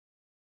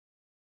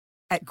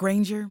At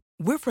Granger,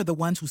 we're for the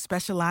ones who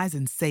specialize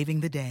in saving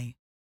the day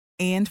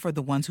and for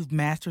the ones who've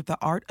mastered the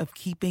art of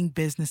keeping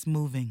business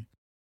moving.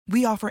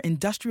 We offer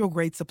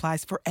industrial-grade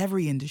supplies for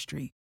every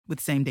industry with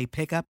same-day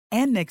pickup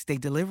and next-day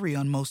delivery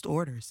on most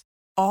orders,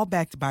 all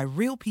backed by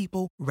real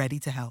people ready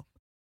to help.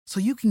 So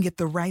you can get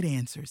the right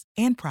answers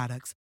and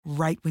products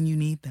right when you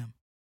need them.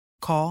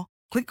 Call,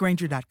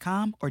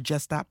 clickgranger.com, or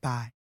just stop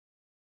by.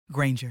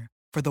 Granger,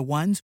 for the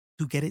ones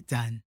who get it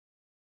done.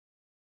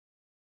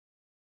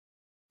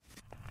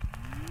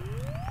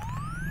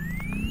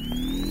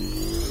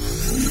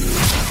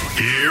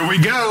 Here we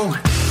go.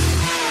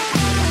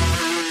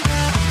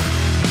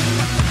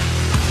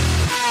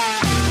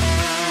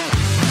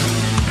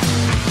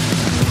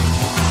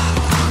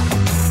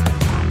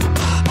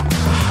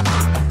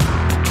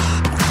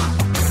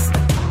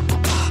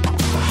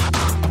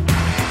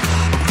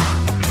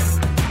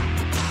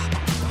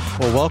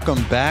 Well,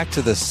 welcome back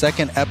to the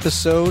second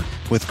episode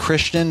with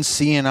Christian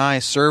C&I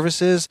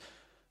Services,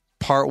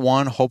 part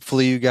one.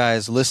 Hopefully you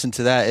guys listened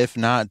to that. If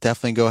not,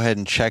 definitely go ahead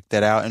and check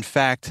that out. In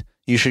fact,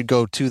 you should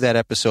go to that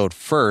episode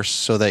first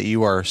so that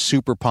you are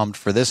super pumped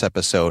for this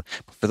episode.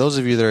 For those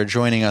of you that are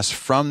joining us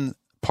from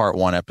part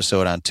one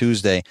episode on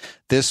Tuesday,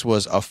 this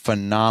was a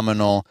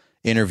phenomenal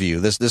interview.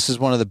 This is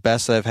one of the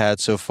best that I've had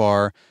so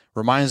far.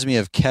 Reminds me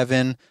of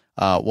Kevin,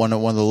 one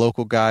of the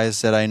local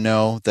guys that I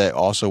know that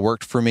also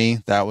worked for me.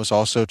 That was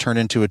also turned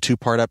into a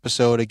 2-part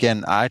episode.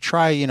 Again, I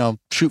try,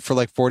 shoot for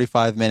like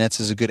 45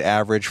 minutes is a good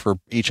average for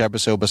each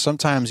episode, but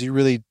sometimes you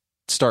really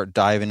start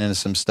diving into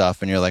some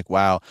stuff and you're like,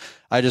 wow,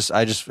 I just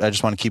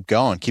want to keep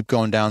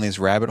going down these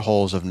rabbit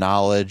holes of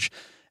knowledge,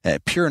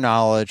 pure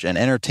knowledge and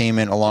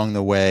entertainment along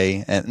the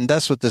way. And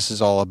that's what this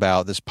is all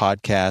about. This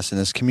podcast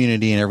and this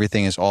community and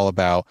everything is all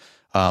about.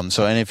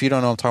 And if you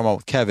don't know what I'm talking about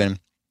with Kevin,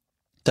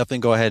 definitely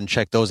go ahead and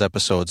check those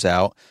episodes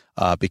out,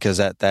 because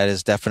that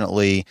is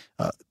definitely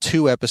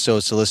 2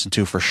 episodes to listen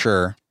to for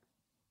sure.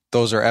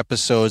 Those are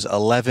episodes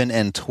 11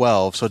 and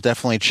 12. So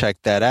definitely check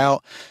that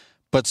out.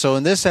 But so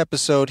in this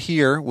episode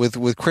here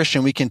with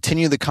Christian, we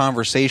continue the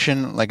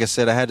conversation. Like I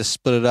said, I had to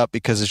split it up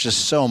because it's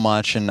just so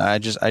much, and I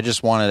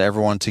just wanted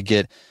everyone to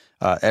get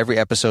every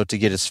episode to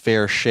get its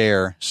fair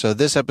share. So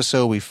this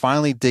episode, we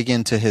finally dig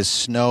into his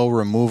snow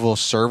removal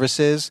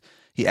services.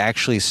 He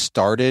actually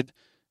started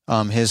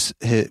his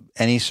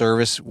any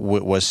service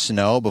was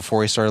snow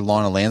before he started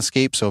lawn and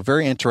landscape. So a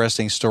very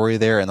interesting story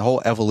there, and the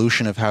whole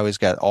evolution of how he's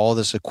got all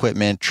this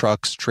equipment,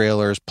 trucks,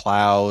 trailers,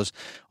 plows,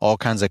 all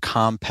kinds of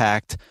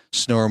compact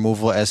snow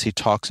removal as he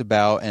talks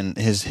about, and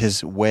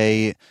his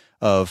way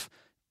of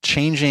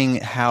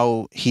changing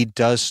how he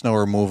does snow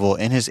removal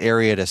in his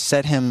area to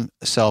set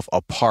himself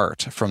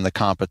apart from the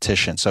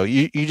competition. So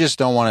you just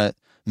don't want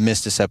to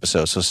miss this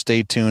episode. So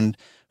stay tuned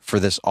for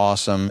this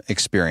awesome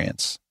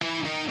experience.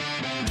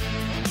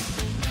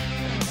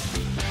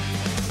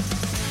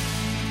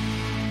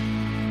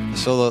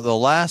 So the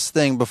last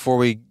thing before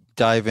we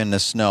dive into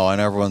snow, I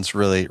know everyone's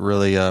really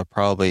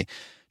probably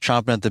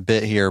chomping at the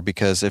bit here,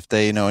 because if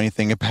they know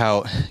anything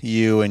about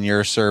you and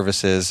your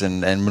services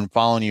and been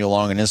following you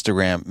along on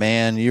Instagram,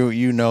 man,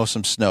 you know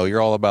some snow.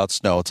 You're all about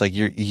snow. It's like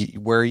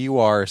where you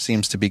are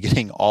seems to be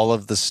getting all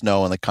of the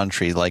snow in the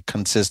country, like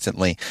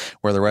consistently,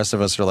 where the rest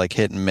of us are like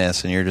hit and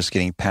miss, and you're just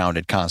getting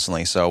pounded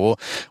constantly. So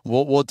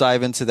we'll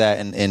dive into that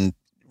in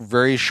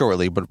very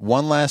shortly. But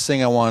one last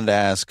thing I wanted to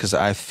ask, because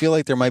I feel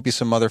like there might be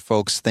some other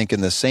folks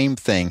thinking the same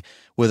thing.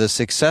 With a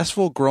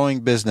successful growing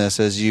business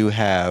as you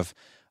have,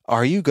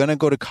 are you going to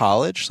go to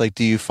college? Like,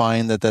 do you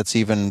find that that's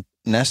even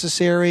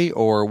necessary,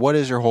 or what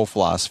is your whole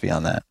philosophy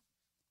on that?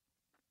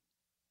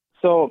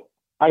 So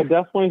I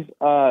definitely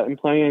am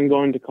planning on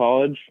going to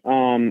college.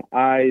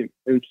 I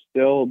am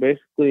still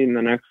basically in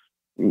the next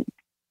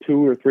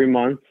 2 or 3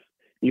 months.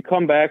 You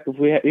come back, if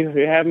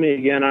you have me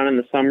again on in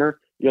the summer,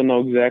 you'll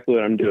know exactly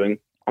what I'm doing.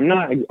 I'm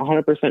not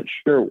 100%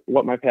 sure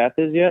what my path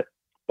is yet,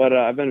 but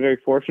I've been very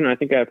fortunate. I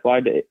think I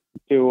applied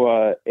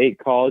to 8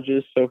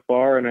 colleges so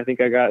far, and I think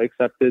I got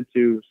accepted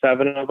to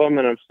 7 of them,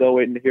 and I'm still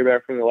waiting to hear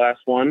back from the last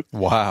one.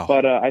 Wow.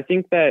 But I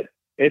think that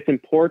it's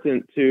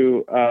important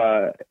to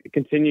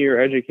continue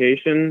your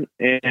education,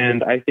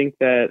 and I think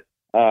that,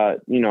 I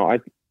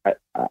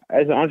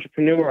as an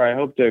entrepreneur, I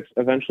hope to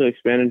eventually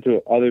expand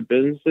into other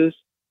businesses,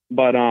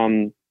 but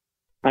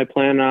I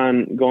plan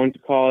on going to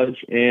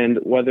college, and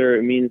whether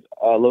it means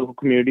a local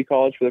community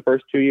college for the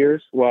first 2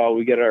 years while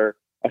we get a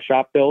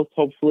shop built,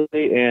 hopefully,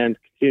 and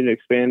continue to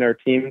expand our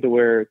team to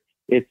where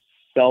it's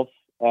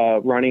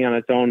running on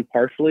its own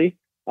partially.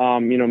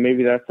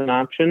 Maybe that's an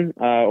option,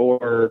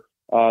 or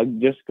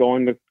just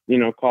going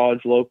to,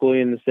 college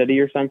locally in the city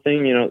or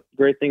something.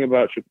 Great thing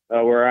about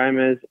where I'm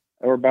is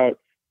we're about,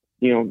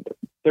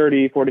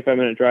 30,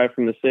 45-minute drive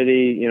from the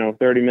city,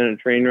 30-minute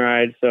train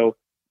ride. So,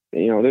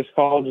 there's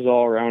colleges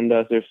all around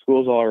us, there's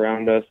schools all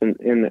around us, and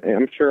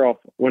I'm sure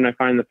when I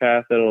find the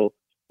path,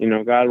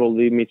 God will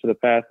lead me to the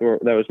path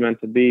that was meant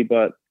to be.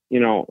 But,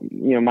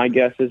 my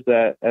guess is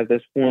that at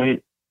this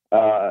point,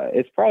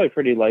 it's probably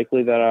pretty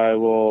likely that I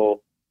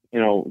will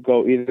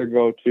either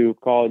go to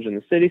college in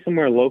the city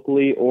somewhere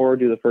locally or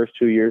do the first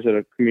 2 years at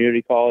a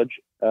community college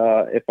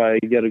if I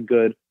get a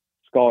good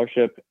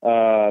scholarship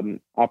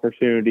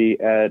opportunity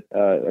at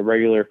a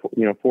regular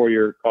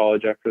 4-year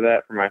college after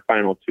that for my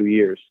final 2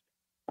 years.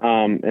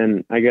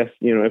 And I guess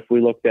if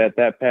we looked at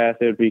that path,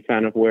 it would be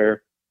kind of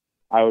where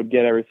I would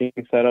get everything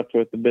set up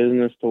with the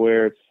business to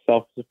where it's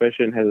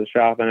self-sufficient, has a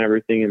shop and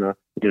everything, and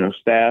a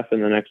staff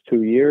in the next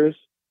 2 years.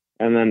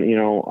 And then,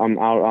 I'm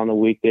out on the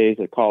weekdays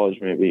at college,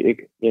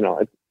 maybe.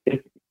 It'll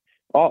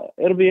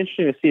be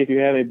interesting to see if you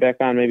have me back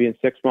on maybe in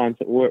 6 months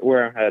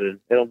where I'm headed.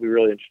 It'll be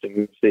really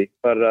interesting to see.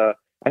 But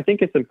I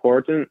think it's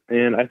important,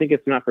 and I think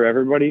it's not for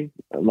everybody.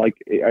 Like,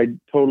 I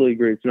totally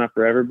agree, it's not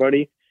for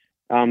everybody.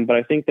 But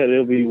I think that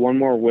it'll be one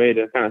more way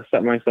to kind of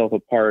set myself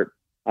apart,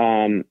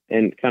 and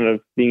kind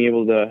of being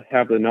able to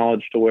have the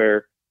knowledge to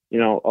where, a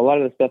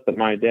lot of the stuff that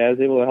my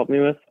dad's able to help me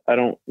with,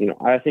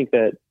 I think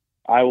that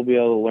I will be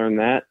able to learn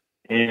that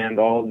and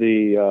all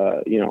the,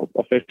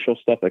 official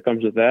stuff that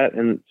comes with that.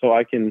 And so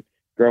I can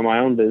grow my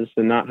own business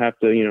and not have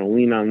to,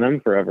 lean on them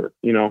forever,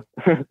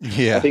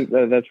 Yeah. I think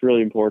that's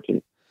really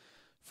important.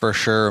 For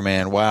sure,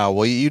 man. Wow.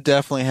 Well, you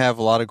definitely have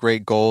a lot of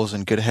great goals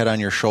and good head on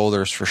your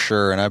shoulders for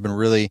sure. And I've been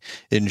really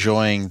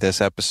enjoying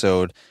this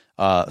episode.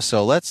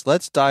 So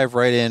let's dive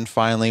right in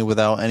finally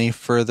without any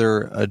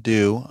further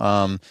ado.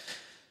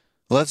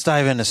 Let's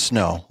dive into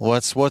snow.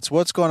 What's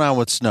going on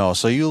with snow?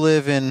 So you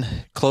live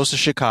close to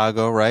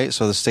Chicago, right?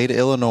 So the state of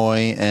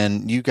Illinois,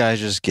 and you guys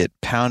just get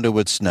pounded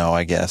with snow,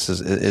 I guess,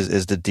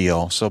 is the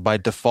deal. So by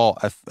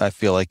default, I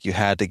feel like you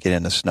had to get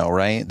into snow,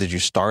 right? Did you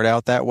start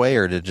out that way,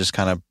 or did it just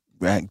kind of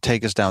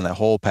take us down that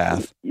whole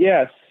path?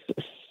 Yes.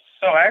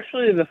 So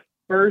actually the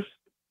first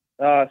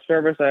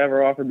service I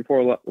ever offered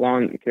before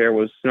lawn care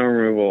was snow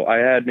removal. I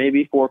had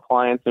maybe 4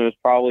 clients, and it was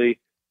probably,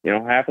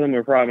 half of them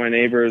were probably my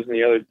neighbors, and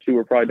the other 2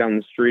 were probably down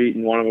the street,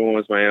 and one of them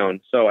was my own.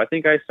 So I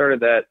think I started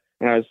that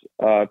when I was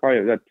probably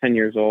about 10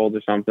 years old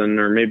or something,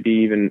 or maybe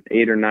even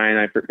 8 or 9.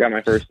 I got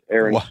my first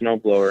Ariens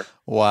snowblower.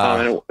 Wow.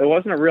 And it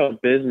wasn't a real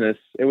business.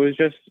 It was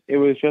just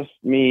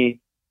me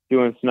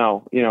doing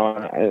snow,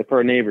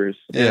 for neighbors.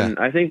 Yeah. And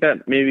I think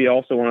that maybe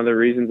also one of the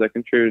reasons that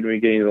contributed to me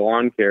getting the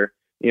lawn care.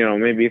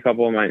 Maybe a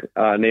couple of my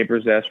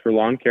neighbors asked for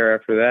lawn care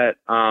after that.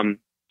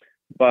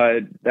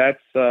 But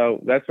that's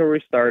where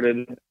we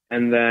started.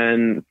 And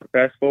then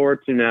fast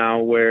forward to now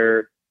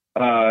where,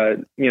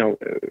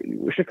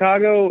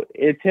 Chicago,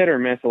 it's hit or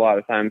miss a lot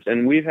of times.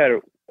 And we've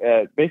had,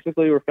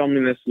 basically we're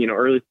filming this,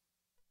 early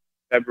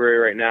February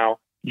right now.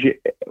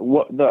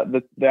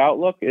 The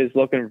outlook is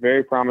looking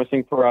very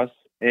promising for us.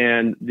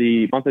 And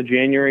the month of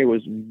January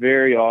was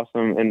very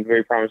awesome and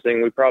very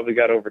promising. We probably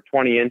got over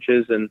 20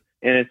 inches, and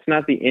it's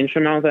not the inch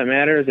amount that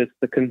matters, it's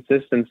the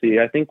consistency.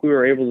 I think we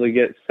were able to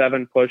get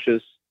 7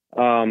 pushes,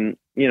 and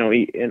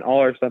all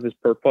our stuff is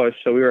per push.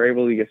 So we were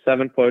able to get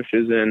 7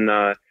 pushes in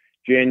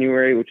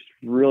January, which is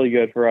really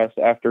good for us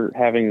after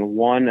having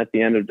 1 at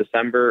the end of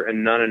December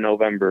and none in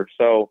November.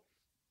 So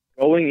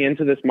going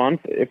into this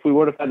month, if we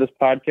would have had this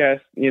podcast,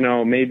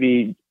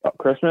 maybe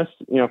Christmas,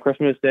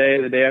 Christmas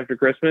Day, the day after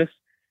Christmas,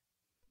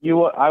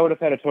 I would have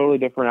had a totally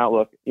different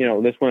outlook.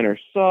 This winter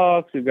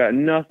sucks. We've got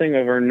nothing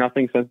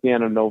since the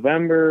end of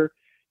November.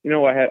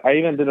 I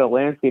even did a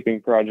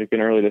landscaping project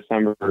in early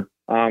December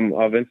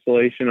of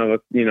installation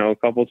of a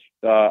couple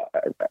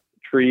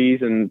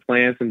trees and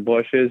plants and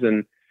bushes,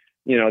 and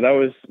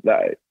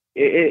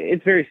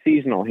it's very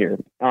seasonal here.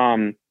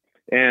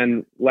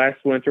 And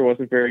last winter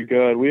wasn't very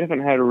good. We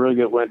haven't had a really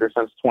good winter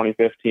since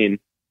 2015.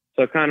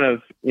 So kind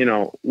of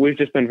we've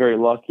just been very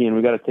lucky, and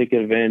we got to take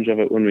advantage of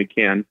it when we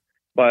can.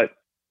 But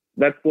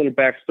that's a little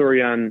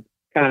backstory on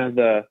kind of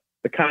the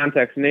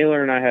context.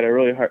 Naylor and I had a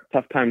really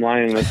tough time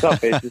lining this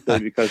up, basically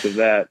because of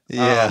that.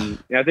 Yeah.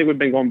 I think we've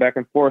been going back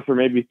and forth for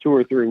maybe 2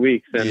 or 3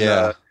 weeks.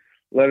 And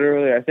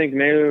literally, I think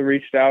Naylor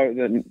reached out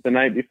the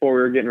night before we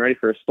were getting ready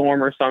for a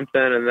storm or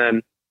something,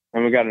 and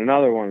we got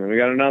another one, and we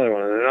got another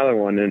one, and another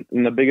one. And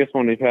the biggest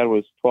one we've had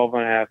was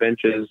 12.5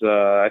 inches.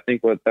 I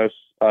think that was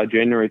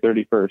January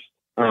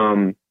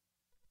 31st.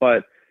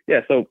 But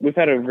yeah, so we've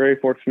had a very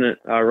fortunate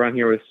run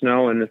here with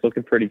snow, and it's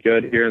looking pretty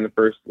good here in the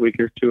first week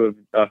or 2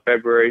 of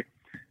February.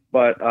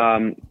 But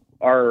our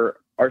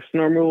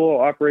snow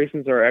removal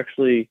operations are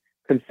actually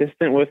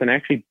consistent with and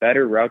actually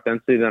better route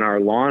density than our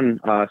lawn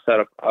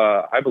setup,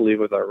 I believe,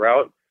 with our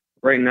route.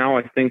 Right now,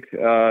 I think,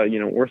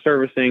 we're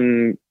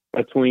servicing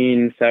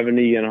between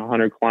 70 and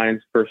 100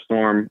 clients per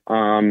storm,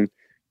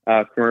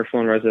 commercial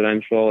and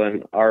residential.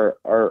 And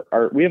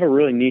we have a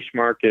really niche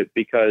market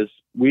because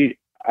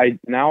I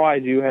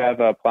do have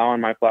a plow on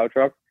my plow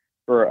truck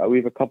we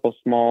have a couple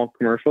small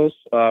commercials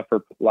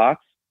for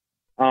lots.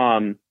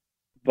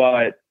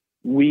 But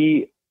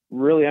we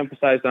really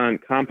emphasize on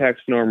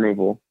compact snow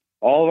removal.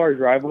 All of our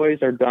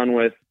driveways are done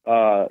with,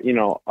 a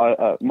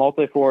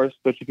multi-force,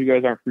 which if you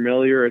guys aren't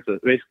familiar, it's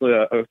basically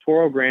a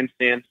Toro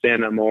Grandstand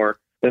stand-up mower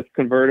that's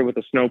converted with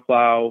a snow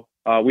plow.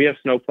 We have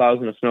snow plows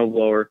and a snow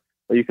blower,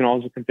 but you can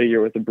also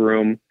configure with a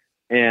broom.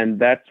 And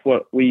that's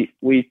what we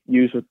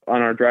use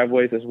on our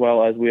driveways, as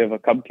well as we have a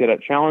Cub Kit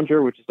at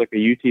Challenger, which is like a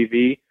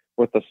UTV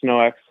with the Snow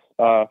X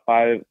a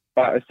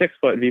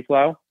 6-foot V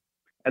plow.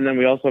 And then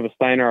we also have a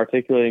Steiner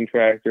articulating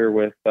tractor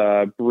with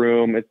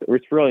broom.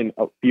 It's really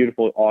a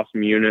beautiful,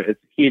 awesome unit. It's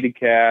heated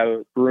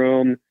cab,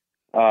 broom,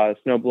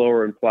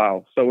 snowblower, and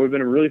plow. So we've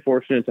been really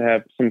fortunate to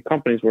have some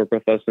companies work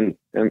with us on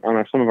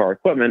some of our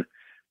equipment.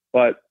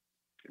 But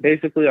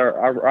basically,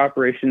 our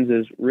operations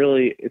is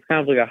really, it's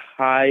kind of like a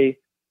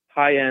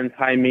high-end,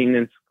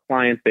 high-maintenance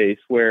client base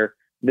where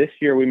this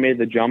year we made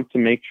the jump to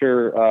make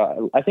sure,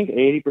 I think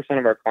 80%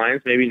 of our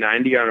clients, maybe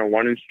 90, are on a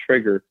 1-inch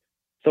trigger.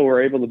 So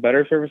we're able to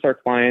better service our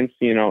clients,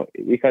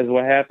 because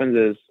what happens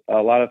is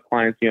a lot of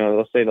clients,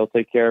 they'll say they'll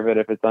take care of it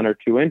if it's under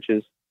 2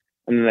 inches,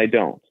 and then they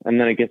don't. And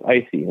then it gets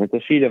icy, and it's a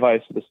sheet of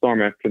ice with a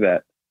storm after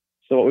that.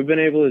 So what we've been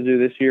able to do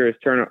this year is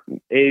turn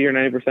 80 or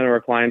 90% of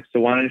our clients to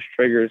 1-inch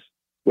triggers,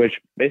 which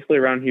basically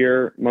around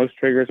here, most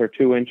triggers are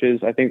 2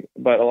 inches, I think,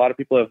 but a lot of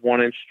people have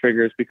 1-inch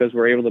triggers because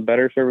we're able to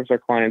better service our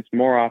clients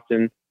more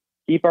often,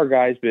 keep our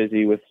guys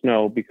busy with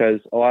snow, because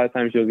a lot of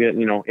times you'll get,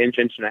 inch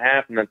and a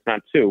half, and that's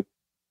not 2.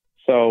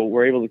 So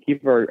we're able to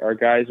keep our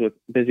guys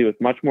busy with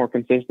much more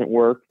consistent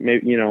work,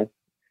 maybe, and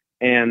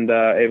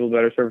able to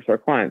better service our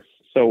clients.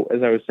 So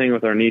as I was saying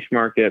with our niche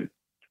market,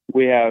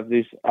 we have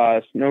these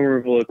snow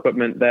removal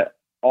equipment that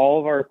all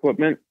of our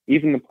equipment,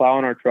 even the plow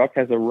in our truck,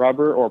 has a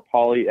rubber or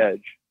poly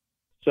edge.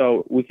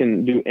 So we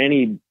can do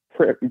any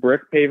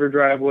brick paver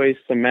driveways,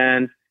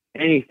 cement,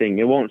 anything.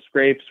 It won't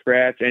scrape,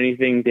 scratch,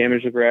 anything,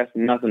 damage the grass,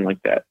 nothing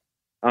like that.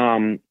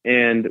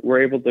 And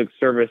we're able to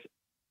service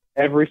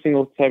every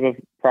single type of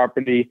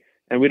property,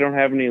 and we don't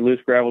have any loose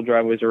gravel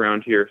driveways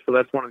around here. So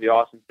that's one of the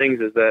awesome things,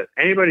 is that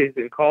anybody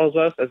who calls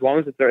us, as long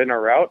as they're in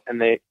our route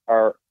and they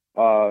are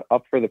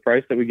up for the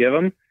price that we give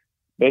them,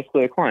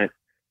 basically a client.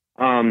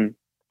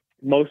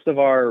 Most of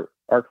our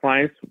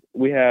clients,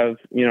 we have,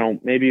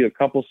 maybe a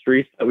couple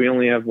streets that we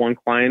only have one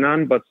client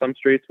on, but some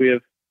streets we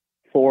have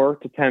 4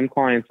 to 10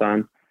 clients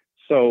on.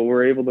 So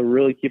we're able to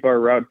really keep our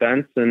route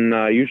dense, and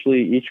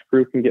usually each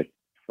crew can get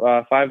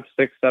 5,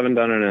 6, 7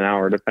 done in an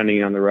hour,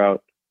 depending on the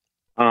route.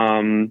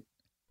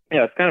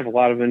 It's kind of a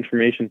lot of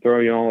information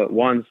throwing you all at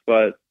once,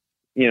 but,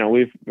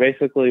 we've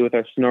basically, with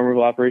our snow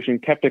removal operation,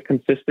 kept it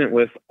consistent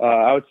with,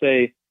 I would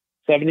say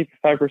 75%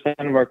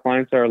 of our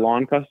clients are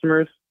lawn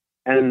customers.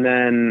 And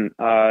then,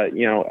 at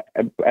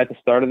the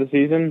start of the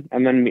season,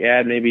 and then we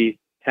add maybe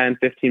 10,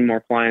 15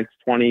 more clients,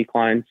 20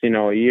 clients,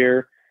 a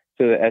year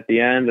at the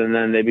end, and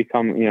then they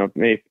become,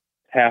 maybe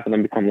half of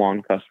them become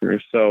lawn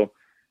customers. So,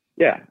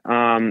 it's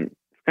kind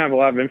of a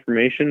lot of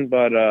information,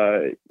 but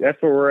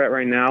that's where we're at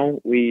right now.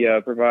 We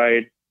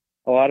provide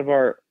a lot of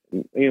our,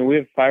 we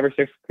have 5 or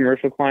 6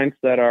 commercial clients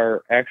that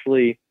are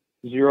actually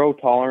zero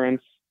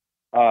tolerance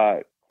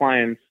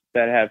clients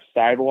that have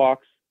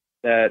sidewalks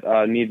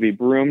that need to be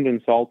broomed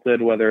and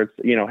salted, whether it's,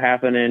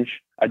 half an inch,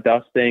 a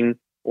dusting,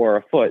 or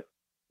a foot.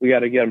 We got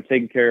to get them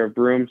taken care of,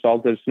 broom,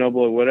 salted,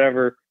 snowblower,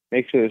 whatever,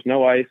 make sure there's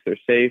no ice, they're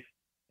safe.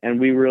 And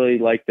we really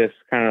like this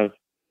kind of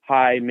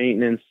high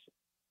maintenance,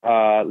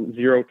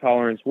 zero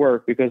tolerance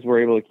work, because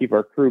we're able to keep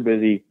our crew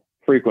busy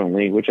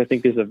frequently, which I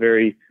think is a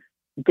very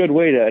good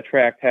way to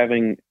attract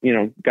having,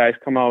 guys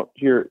come out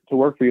here to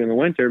work for you in the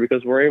winter,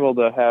 because we're able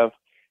to have,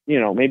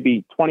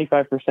 maybe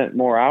 25%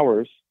 more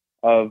hours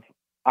of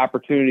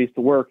opportunities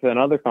to work than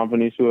other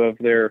companies who have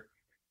their,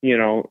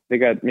 they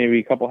got maybe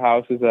a couple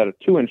houses at a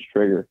 2-inch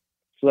trigger.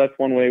 So that's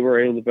one way we're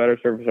able to better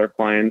service our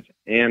clients,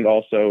 and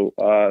also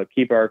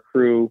keep our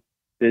crew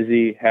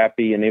busy,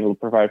 happy, and able to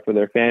provide for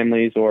their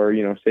families, or,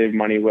 save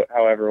money,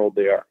 however old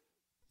they are.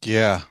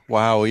 Yeah.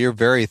 Wow. Well, you're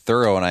very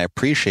thorough, and I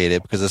appreciate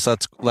it, because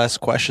it's less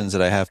questions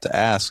that I have to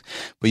ask,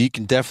 but you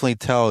can definitely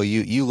tell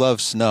you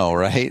love snow,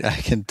 right? I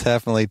can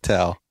definitely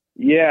tell.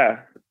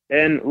 Yeah.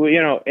 And,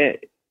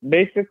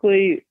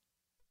 basically,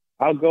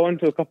 I'll go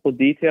into a couple of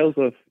details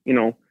of,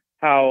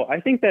 how I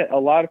think that a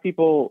lot of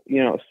people,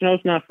 snow's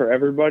not for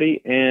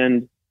everybody,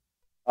 and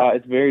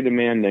it's very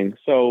demanding.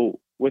 So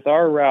with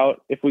our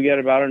route, if we get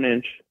about an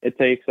inch, it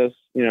takes us,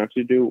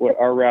 to do what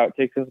our route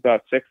takes us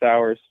about 7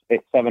 hours.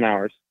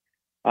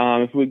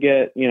 If we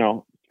get,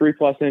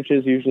 3+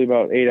 inches, usually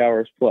about 8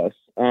 hours plus.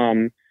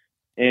 And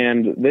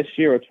this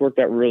year it's worked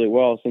out really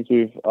well, since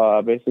we've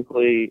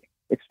basically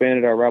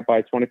expanded our route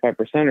by 25%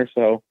 or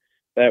so,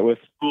 that with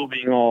school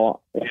being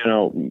all,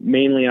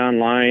 mainly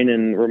online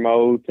and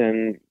remote,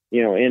 and,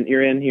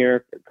 you're in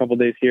here a couple of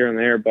days here and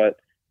there, but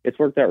it's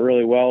worked out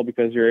really well,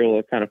 because you're able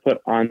to kind of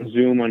put on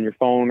Zoom on your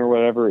phone or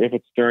whatever, if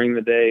it's during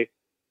the day.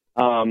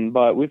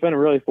 But we've been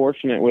really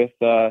fortunate with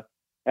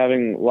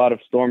having a lot of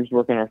storms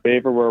work in our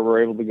favor, where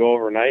we're able to go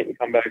overnight and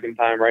come back in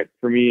time, right,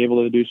 for me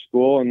able to do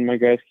school, and my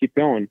guys keep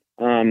going.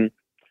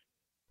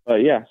 But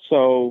yeah,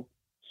 so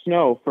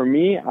snow, for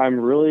me, I'm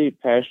really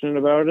passionate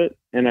about it,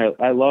 and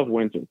I love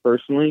winter.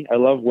 Personally, I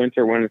love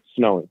winter when it's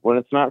snowy. When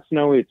it's not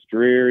snowy, it's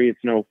dreary,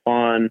 it's no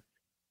fun,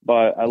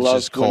 but I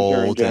love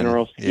winter in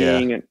general,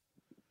 skiing. And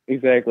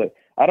exactly.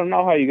 I don't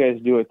know how you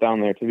guys do it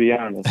down there, to be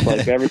honest.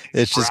 Like,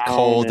 it's just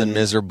cold and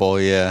miserable.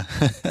 Yeah.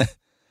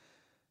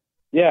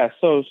 Yeah.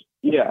 So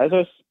yeah, as I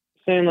was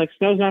saying, like,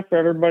 snow's not for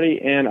everybody.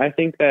 And I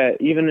think that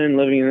even in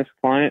living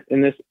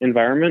in this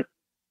environment,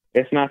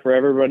 it's not for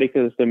everybody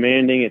because it's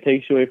demanding. It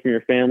takes you away from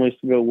your families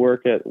to go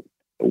work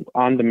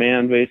on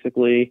demand,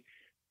 basically.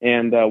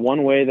 And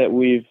one way that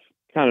we've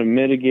kind of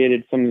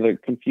mitigated some of the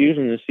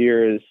confusion this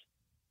year is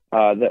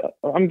that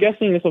I'm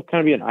guessing this will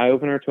kind of be an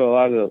eye-opener to a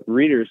lot of the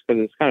readers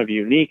because it's kind of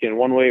unique. And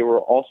one way we're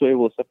also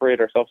able to separate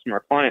ourselves from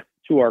our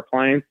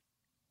clients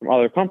from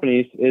other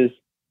companies is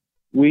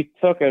we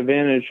took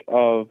advantage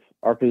of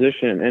our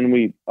position and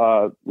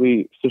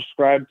we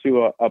subscribed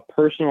to a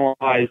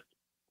personalized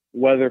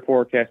weather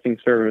forecasting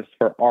service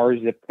for our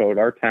zip code,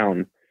 our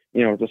town.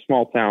 It's a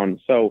small town.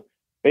 So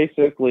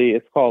basically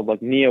it's called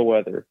like NEO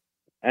Weather,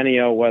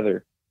 NEO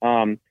Weather.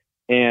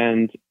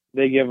 And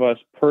they give us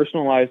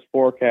personalized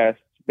forecasts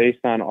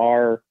based on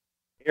our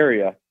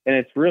area. And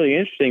it's really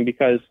interesting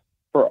because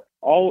for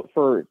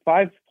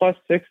 5,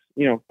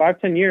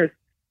 10 years,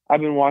 I've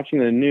been watching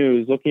the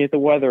news, looking at the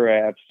weather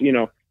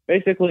apps,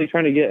 basically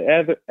trying to get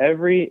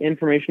every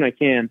information I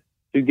can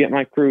to get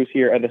my crews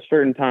here at a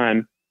certain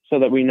time so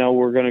that we know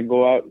we're going to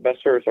go out and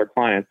best service our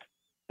clients.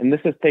 And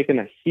this has taken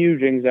a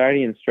huge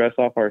anxiety and stress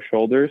off our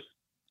shoulders.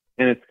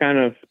 And it's kind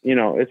of,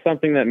 it's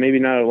something that maybe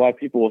not a lot of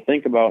people will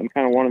think about and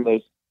kind of one of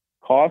those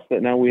costs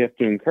that now we have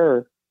to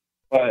incur.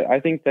 But I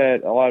think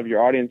that a lot of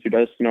your audience who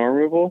does snow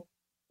removal,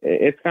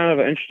 it's kind of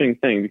an interesting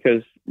thing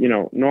because,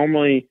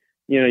 normally,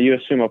 you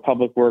assume a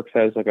public works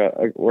has like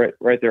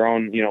write their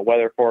own,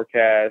 weather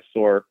forecasts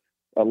or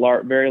a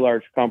very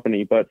large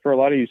company. But for a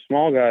lot of you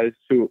small guys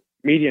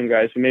medium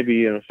guys who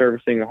maybe,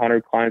 servicing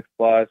 100 clients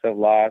plus, have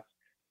lots,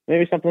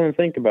 maybe something to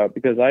think about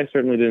because I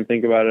certainly didn't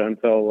think about it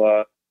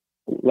until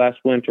last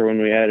winter when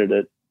we added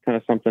it. Kind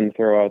of something to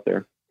throw out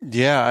there.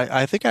 Yeah,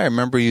 I think I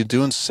remember you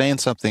saying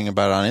something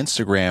about it on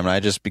Instagram, and I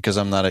just, because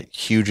I'm not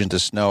huge into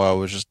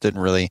snow, didn't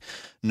really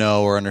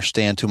know or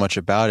understand too much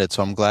about it.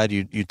 So I'm glad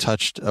you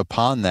touched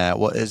upon that.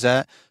 What is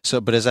that? So,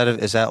 but is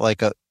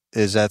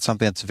that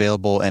something that's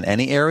available in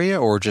any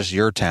area or just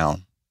your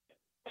town?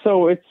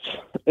 So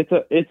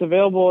it's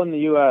available in the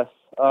U.S.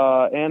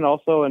 And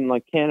also in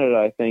like Canada,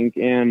 I think.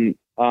 And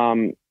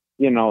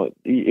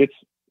it's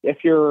if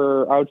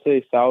you're, I would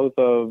say, south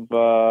of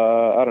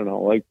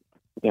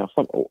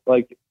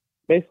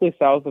basically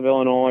south of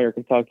Illinois or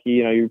Kentucky,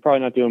 you're probably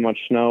not doing much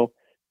snow.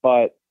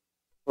 But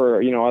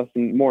for us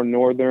in more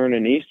northern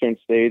and eastern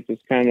states,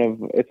 it's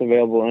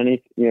available.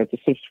 It's a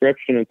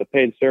subscription, it's a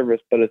paid service,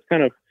 but it's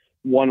kind of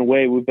one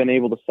way we've been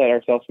able to set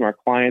ourselves from our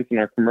clients and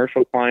our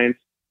commercial clients.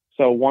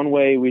 So one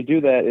way we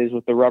do that is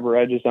with the rubber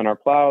edges on our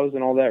plows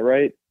and all that,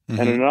 right? Mm-hmm.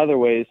 And another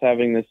way is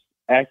having this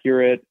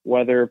accurate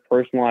weather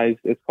personalized.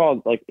 It's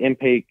called like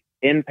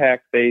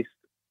impact-based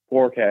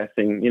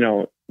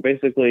forecasting.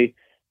 Basically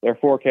they're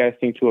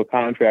forecasting to a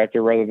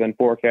contractor rather than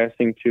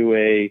forecasting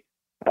to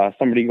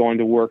somebody going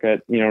to work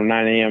at 9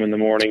 a.m. in the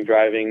morning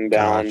driving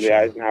down the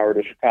Eisenhower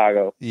to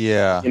Chicago.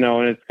 Yeah,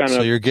 and it's kind of,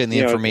 so you're getting the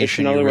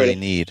information you really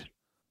need.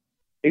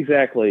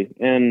 Exactly,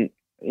 and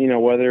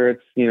whether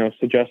it's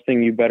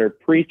suggesting you better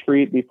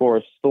pre-treat before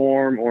a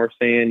storm or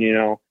saying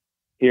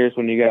here's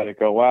when you got to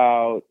go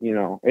out.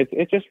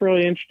 It's just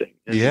really interesting.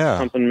 And yeah,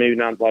 something maybe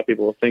not a lot of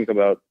people will think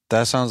about.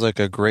 That sounds like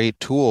a great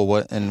tool.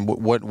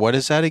 What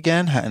is that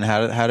again? And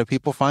how do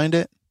people find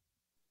it?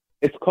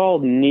 It's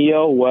called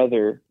NEO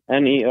Weather,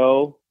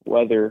 NEO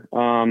Weather,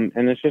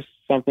 and it's just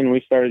something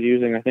we started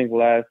using. I think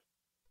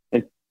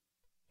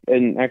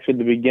in actually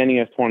the beginning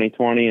of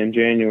 2020 in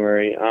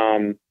January.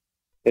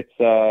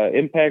 It's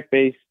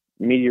impact-based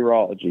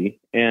meteorology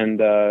and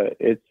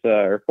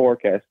or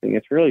forecasting.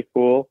 It's really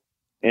cool.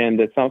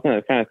 And it's something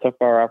that kind of took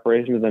our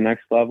operation to the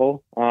next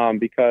level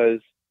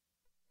because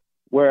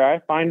where I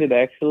find it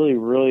actually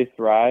really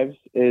thrives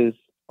is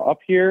up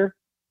here,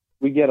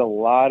 we get a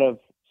lot of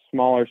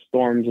smaller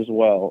storms as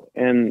well.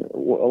 And a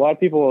lot of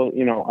people,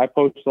 I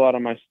post a lot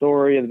on my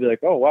story and they'll be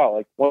like, oh, wow,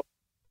 like what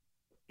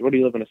do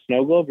you live in a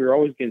snow globe? You're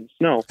always getting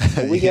snow.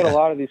 But we get a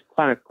lot of these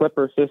kind of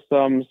clipper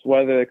systems,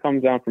 whether it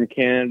comes down from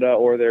Canada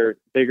or they're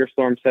bigger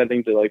storm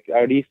settings to like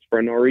out east for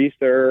a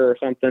nor'easter or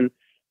something.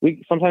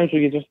 Sometimes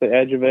we get just the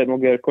edge of it and we'll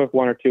get a quick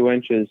 1 or 2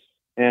 inches.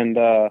 And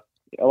a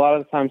lot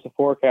of the times the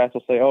forecast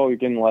will say, oh, you're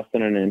getting less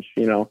than an inch,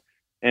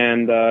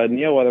 and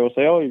NEO Weather will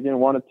say, oh, you're getting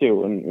 1 or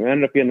 2, and we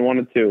end up getting 1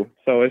 or 2.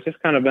 So it's just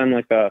kind of been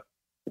like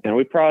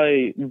we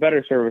probably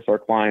better service our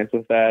clients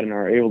with that and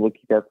are able to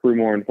keep our crew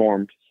more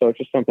informed. So it's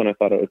just something I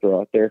thought I would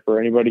throw out there for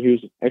anybody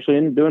who's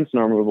actually doing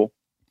snow removal.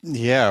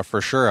 Yeah,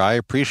 for sure. I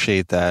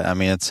appreciate that. I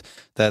mean,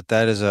 that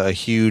is a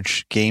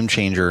huge game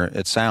changer.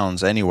 It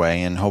sounds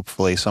anyway, and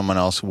hopefully someone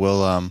else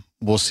will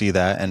see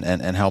that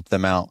and help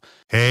them out.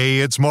 Hey,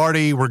 it's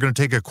Marty. We're going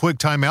to take a quick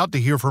time out to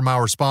hear from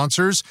our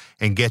sponsors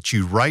and get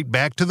you right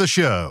back to the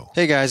show.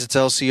 Hey guys, it's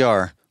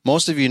LCR.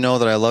 Most of you know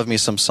that I love me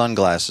some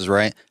sunglasses,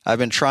 right? I've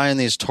been trying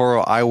these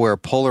Toro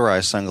Eyewear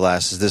polarized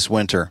sunglasses this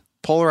winter.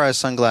 Polarized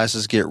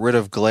sunglasses get rid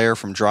of glare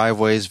from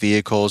driveways,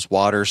 vehicles,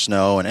 water,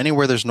 snow, and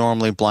anywhere there's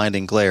normally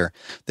blinding glare.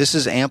 This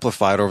is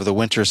amplified over the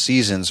winter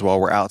seasons while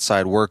we're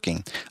outside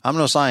working. I'm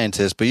no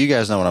scientist, but you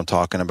guys know what I'm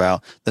talking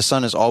about. The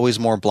sun is always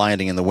more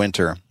blinding in the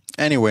winter.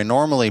 Anyway,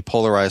 normally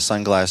polarized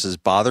sunglasses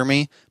bother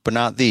me, but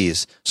not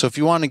these. So if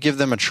you want to give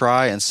them a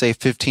try and save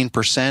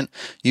 15%,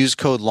 use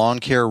code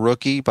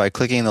LawnCareRookie by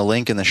clicking the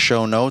link in the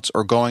show notes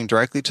or going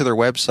directly to their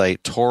website,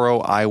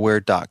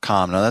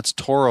 ToroEyewear.com. Now that's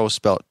Toro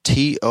spelled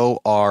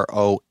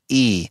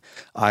T-O-R-O-E,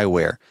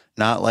 eyewear.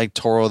 Not like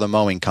Toro the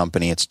mowing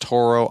company. It's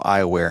Toro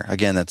Eyewear.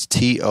 Again, that's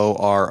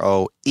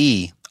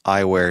T-O-R-O-E,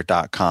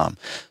 eyewear.com.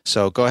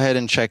 So go ahead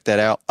and check that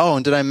out. Oh,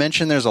 and did I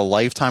mention there's a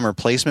lifetime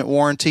replacement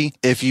warranty?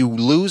 If you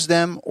lose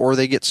them or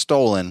they get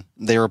stolen,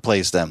 they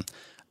replace them.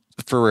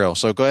 For real.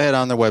 So go ahead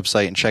on their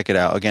website and check it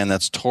out. Again,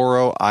 that's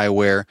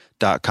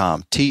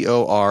ToroEyewear.com.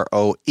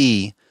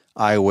 T-O-R-O-E,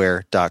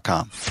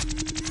 eyewear.com.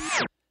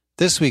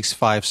 This week's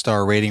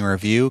 5-star rating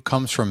review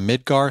comes from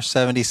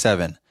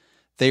Midgar77.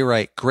 They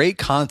write, great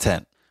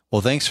content.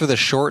 Well, thanks for the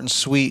short and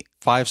sweet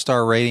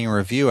 5-star rating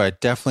review. I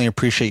definitely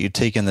appreciate you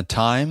taking the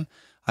time.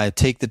 I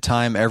take the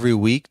time every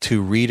week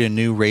to read a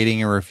new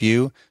rating and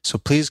review. So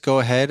please go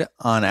ahead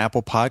on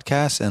Apple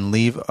Podcasts and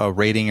leave a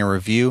rating and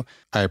review.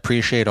 I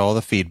appreciate all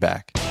the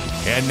feedback.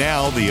 And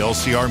now the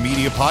LCR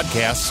Media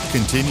Podcast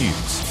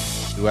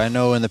continues. I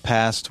know in the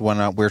past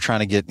when we're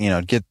trying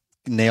to get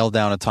nailed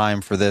down a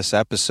time for this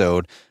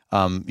episode,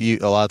 a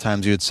lot of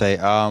times you would say,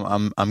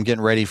 I'm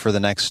getting ready for the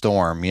next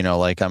storm.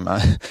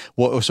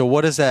 So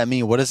what does that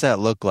mean? What does that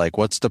look like?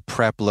 What's the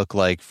prep look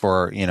like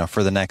for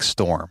the next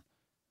storm?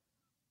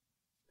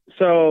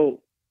 So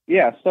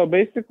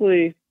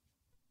basically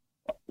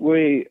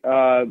we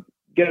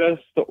get a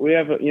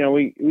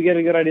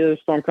good idea of the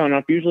storm coming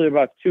up, usually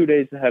about 2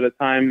 days ahead of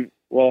time.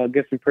 We'll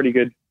get some pretty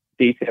good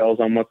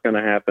details on what's going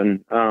to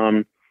happen.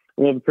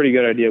 We'll have a pretty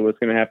good idea what's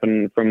going to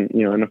happen from,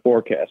 in the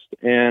forecast.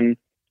 And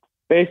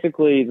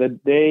basically the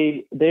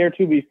day or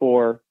two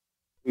before,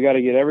 we got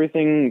to get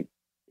everything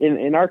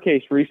in our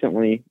case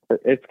recently,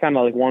 it's kind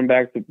of like one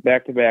back to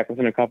back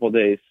within a couple of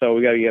days. So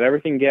we got to get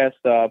everything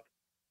gassed up.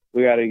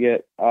 We got to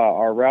get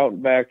our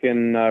route back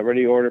in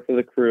ready order for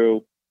the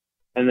crew.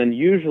 And then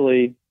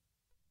usually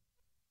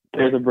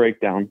there's a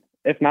breakdown.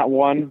 If not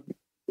one,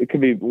 it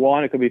could be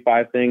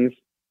 5 things.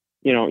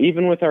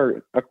 Even with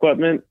our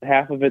equipment,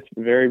 half of it's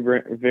very,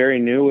 very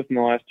new within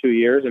the last 2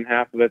 years, and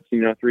half of it's,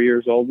 3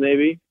 years old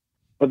maybe.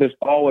 But there's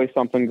always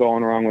something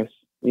going wrong with,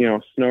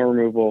 snow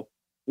removal,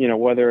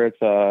 whether it's,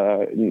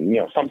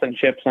 something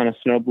chips on a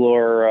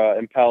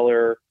snowblower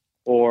impeller,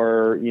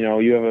 or,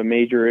 you have a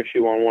major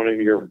issue on one of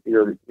your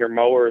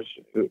mowers,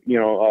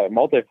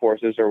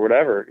 multi-forces or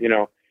whatever.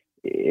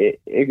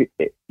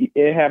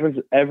 It happens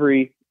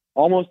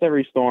almost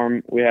every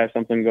storm. We have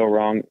something go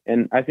wrong.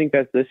 And I think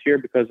that's this year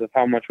because of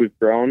how much we've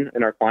grown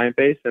in our client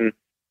base and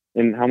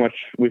how much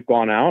we've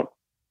gone out.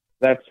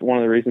 That's one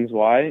of the reasons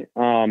why.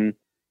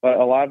 But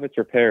a lot of it's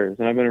repairs.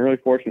 And I've been really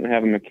fortunate to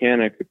have a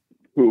mechanic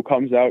who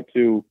comes out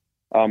to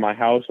my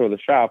house or the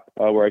shop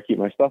where I keep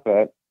my stuff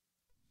at,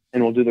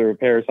 and we'll do the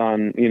repairs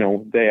on,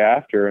 day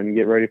after and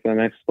get ready for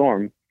the next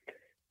storm.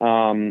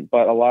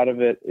 But a lot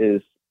of it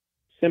is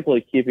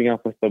simply keeping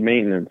up with the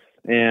maintenance.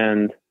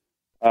 And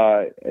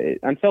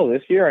until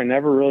this year, I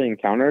never really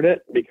encountered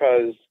it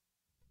because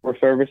we're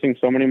servicing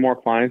so many more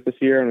clients this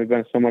year and we've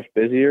been so much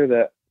busier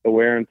that the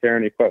wear and tear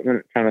on the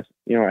equipment kind of,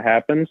 it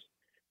happens.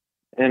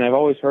 And I've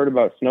always heard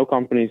about snow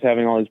companies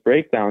having all these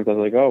breakdowns. I was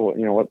like, oh,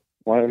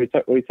 what are you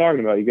talking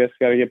about? You guys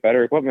got to get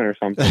better equipment or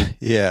something.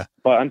 Yeah.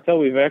 But until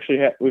we've actually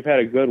we've had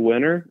a good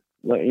winter,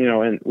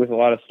 and with a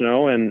lot of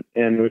snow, and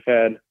we've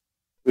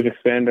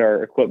expanded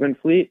our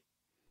equipment fleet.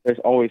 There's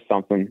always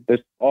something. I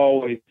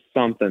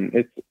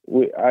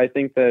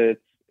think that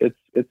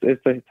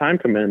it's a time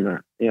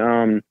commitment.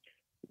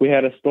 We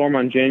had a storm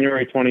on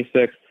January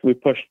 26th.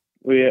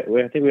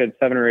 I think we had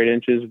 7 or 8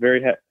 inches,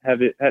 very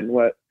heavy,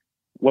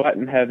 wet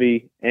and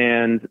heavy,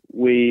 and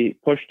we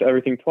pushed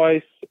everything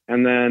twice,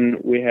 and then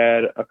we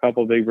had a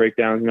couple big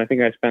breakdowns, and I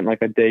think I spent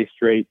like a day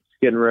straight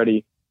getting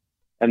ready,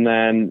 and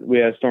then we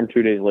had a storm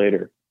 2 days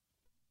later.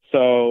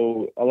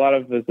 So a lot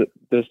of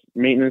this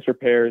maintenance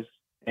repairs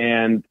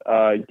and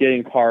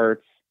getting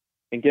parts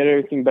and get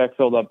everything back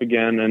filled up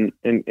again,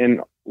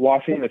 and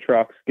washing the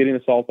trucks, getting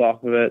the salt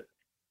off of it,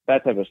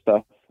 that type of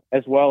stuff,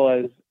 as well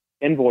as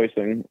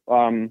invoicing.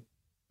 I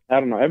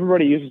don't know.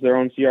 Everybody uses their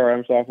own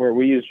CRM software.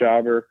 We use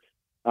Jobber.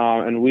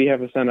 And we have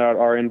to send out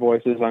our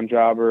invoices on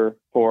Jobber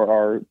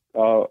for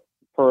our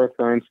per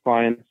occurrence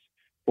clients.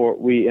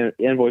 We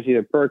invoice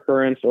either per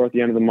occurrence or at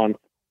the end of the month.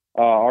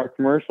 Our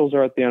commercials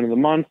are at the end of the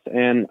month,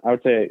 and I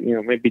would say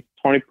maybe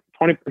 20%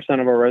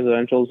 of our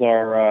residentials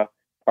are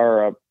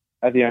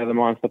at the end of the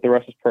month, but the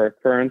rest is per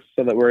occurrence,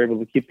 so that we're able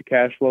to keep the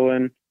cash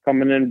flow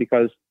coming in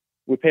because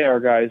we pay our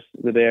guys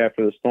the day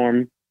after the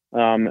storm,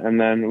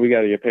 and then we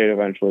got to get paid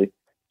eventually.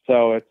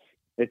 So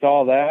it's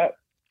all that,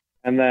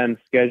 and then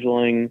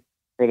scheduling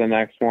for the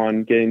next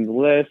one, getting the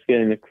list,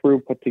 getting the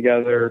crew put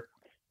together.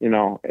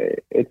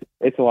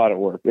 It's a lot of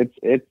work.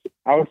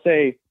 I would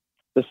say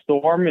the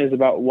storm is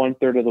about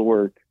 1/3 of the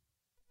work.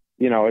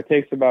 It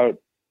takes about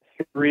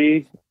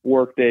 3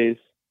 work days.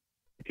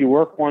 If you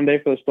work 1 day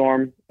for the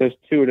storm, there's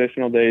 2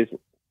 additional days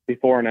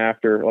before and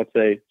after, let's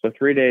say. So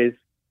 3 days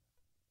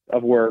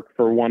of work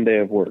for 1 day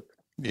of work.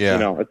 Yeah. You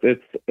know,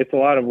 it's a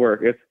lot of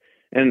work.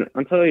 And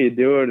until you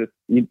do it,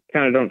 you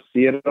kind of don't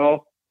see it at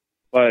all.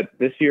 But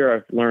this year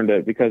I've learned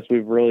it because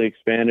we've really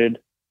expanded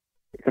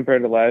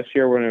compared to last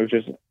year when it was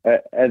just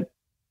at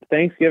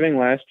Thanksgiving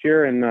last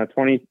year in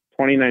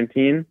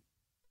 2019.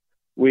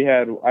 I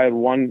had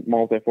one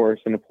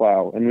multi-force and a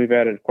plow, and we've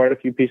added quite a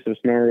few pieces of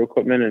snow removal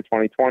equipment in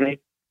 2020.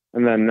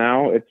 And then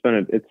now it's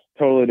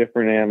totally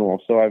different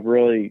animal. So I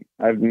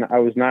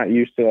was not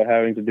used to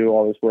having to do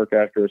all this work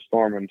after a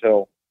storm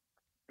until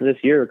this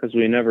year in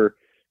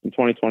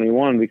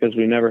 2021, because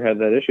we never had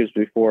that issues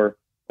before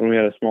when we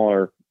had a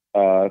smaller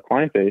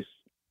client base.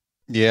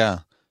 Yeah.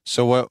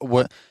 So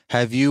what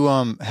have you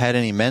had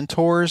any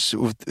mentors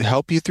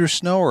help you through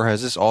snow, or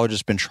has this all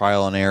just been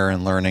trial and error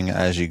and learning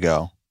as you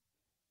go?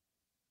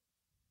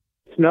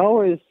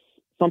 Snow is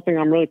something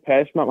I'm really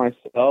passionate about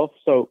myself.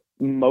 So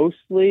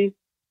mostly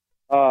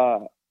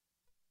I've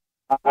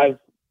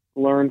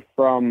learned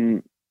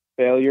from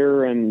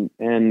failure and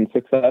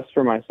success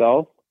for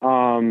myself.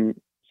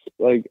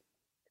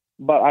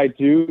 But I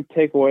do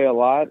take away a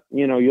lot.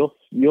 You know,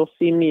 you'll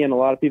see me in a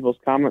lot of people's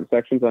comment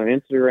sections on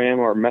Instagram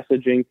or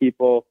messaging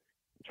people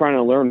trying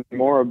to learn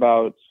more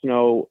about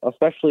snow,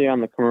 especially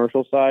on the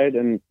commercial side,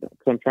 and because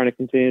I'm trying to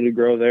continue to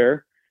grow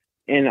there.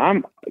 And I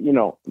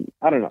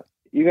don't know.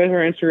 You guys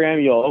are on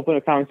Instagram, you'll open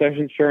a comment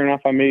section. Sure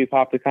enough, I maybe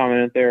popped a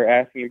comment in there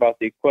asking about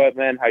the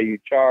equipment, how you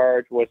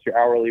charge, what's your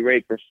hourly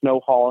rate for snow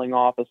hauling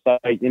off a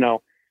site. You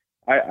know,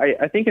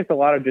 I think it's a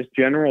lot of just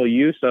general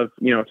use of,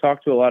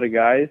 talk to a lot of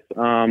guys.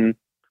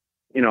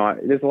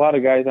 There's a lot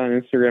of guys on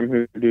Instagram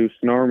who do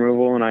snow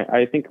removal, and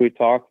I think we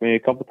talk maybe a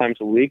couple times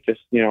a week,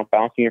 just,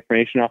 bouncing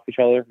information off each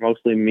other,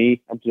 mostly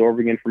me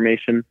absorbing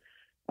information.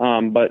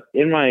 But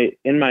in my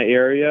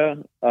area,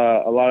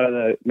 a lot of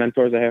the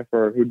mentors I have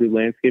who do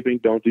landscaping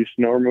don't do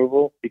snow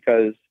removal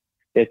because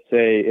it's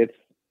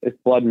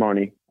blood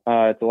money.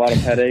 It's a lot of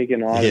headache,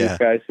 and a lot of these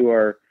guys who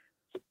are,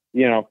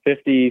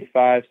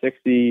 55,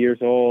 60 years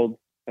old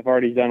have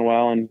already done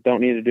well and don't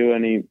need to do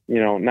any,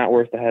 not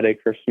worth the headache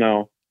for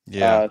snow.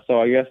 Yeah.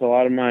 So I guess a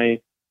lot of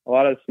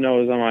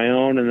snow is on my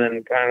own, and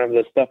then kind of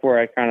the stuff where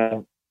I kind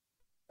of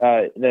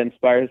that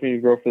inspires me to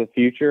grow for the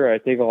future, I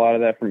take a lot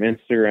of that from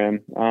Instagram.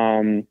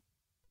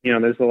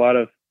 There's a lot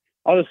of,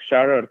 I'll just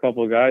shout out a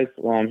couple of guys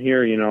while I'm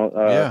here.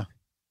 A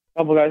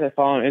couple of guys I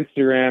follow on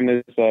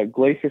Instagram. There's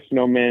Glacier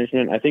Snow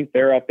Management. I think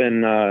they're up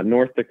in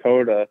North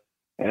Dakota,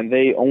 and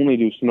they only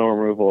do snow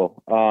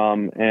removal.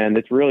 And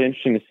it's really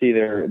interesting to see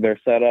their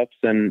setups.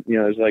 And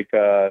there's like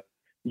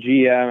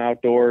GM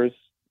Outdoors,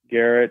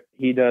 Garrett.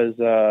 He does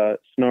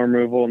snow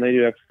removal, and they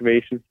do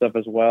excavation stuff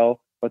as well.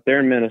 But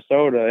they're in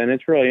Minnesota, and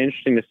it's really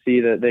interesting to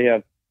see that they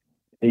have,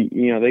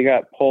 they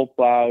got pole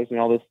plows and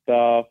all this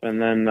stuff.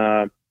 And then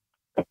a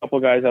couple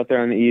guys out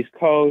there on the East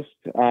Coast.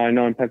 I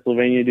know in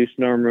Pennsylvania do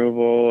snow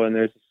removal, and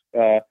there's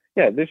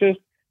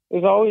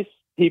always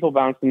people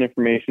bouncing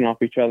information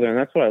off each other, and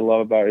that's what I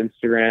love about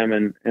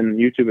Instagram and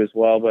YouTube as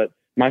well. But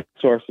my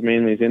source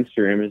mainly is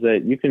Instagram, is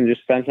that you can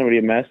just send somebody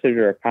a message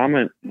or a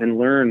comment and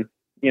learn.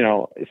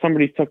 If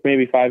somebody took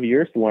maybe 5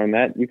 years to learn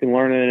that, you can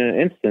learn it in an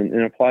instant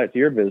and apply it to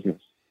your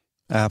business.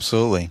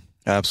 Absolutely.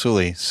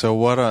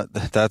 So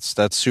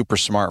that's super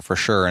smart for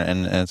sure.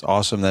 And it's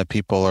awesome that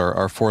people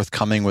are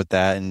forthcoming with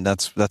that. And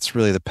that's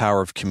really the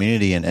power of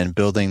community and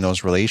building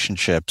those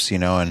relationships,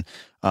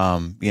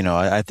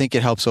 I think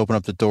it helps open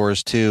up the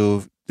doors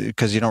too,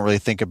 because you don't really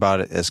think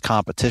about it as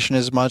competition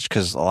as much,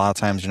 because a lot of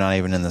times you're not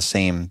even in the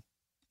same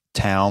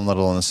town, let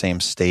alone the same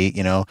state,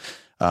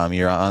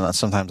 you're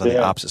sometimes on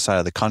the opposite side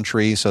of the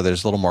country. So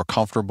there's a little more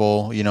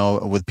comfortable,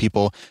 with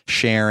people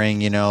sharing,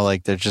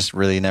 like there just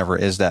really never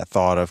is that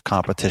thought of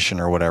competition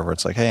or whatever.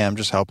 It's like, hey, I'm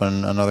just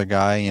helping another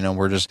guy,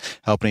 we're just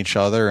helping each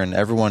other, and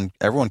everyone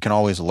can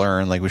always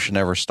learn. Like we should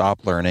never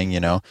stop learning,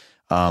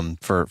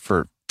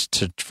 for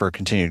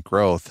continued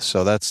growth.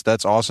 So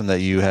that's awesome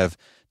that you have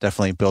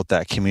definitely built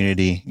that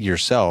community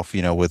yourself,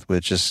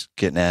 with just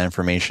getting that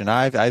information.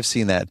 I've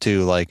seen that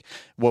too, like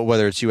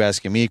whether it's you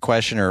asking me a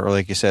question or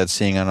like you said,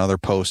 seeing on other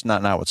posts,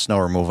 not with snow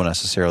removal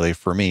necessarily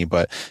for me,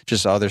 but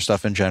just other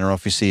stuff in general.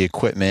 If you see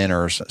equipment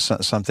or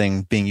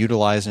something being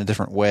utilized in a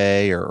different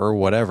way or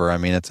whatever, I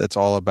mean, it's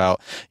all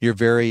about, you're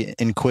very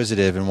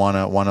inquisitive and want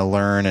to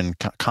learn and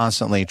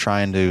constantly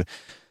trying to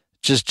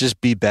just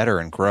be better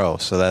and grow.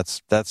 So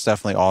that's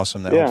definitely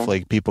awesome that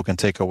hopefully people can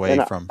take away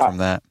from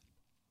that.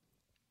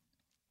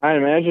 I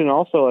imagine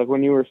also, like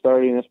when you were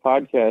starting this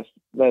podcast,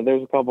 that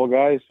there's a couple of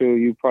guys who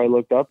you probably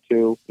looked up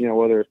to,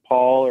 whether it's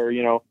Paul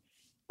or,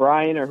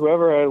 Brian or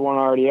whoever had one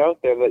already out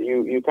there that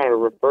you kind of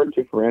referred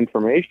to for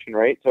information,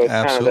 right? So it's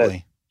Absolutely. kind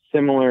of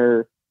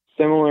that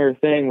similar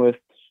thing with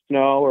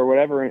snow or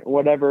whatever,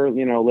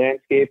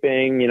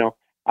 landscaping,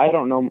 I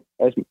don't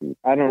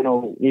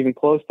know even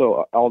close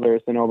to all there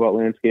is to know about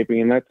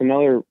landscaping. And that's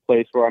another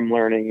place where I'm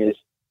learning is,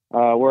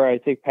 where I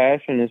take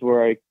passion is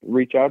where I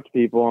reach out to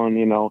people and,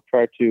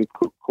 try to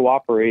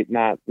cooperate,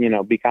 not,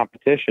 be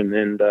competition.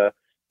 And,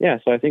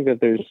 so I think that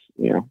there's,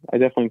 I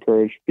definitely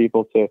encourage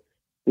people to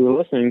who are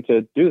listening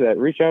to do that,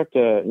 reach out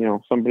to,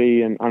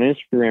 somebody on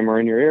Instagram or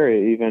in your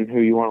area even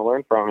who you want to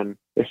learn from. And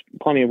there's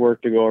plenty of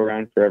work to go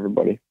around for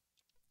everybody.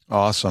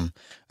 Awesome.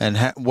 And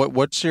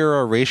what's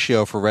your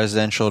ratio for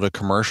residential to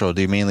commercial?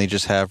 Do you mainly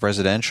just have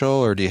residential,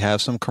 or do you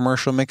have some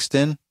commercial mixed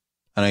in?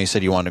 I know you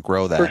said you want to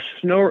grow that. For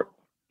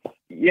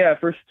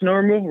snow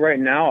removal right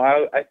now,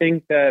 I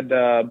think that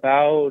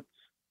about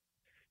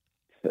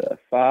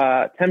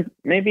 5 to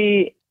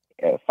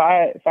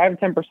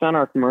 10%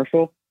 are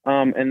commercial.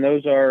 And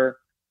those are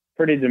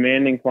pretty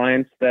demanding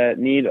clients that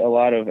need a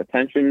lot of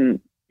attention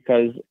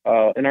because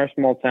in our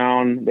small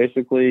town,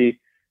 basically,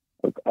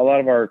 a lot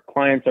of our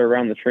clients are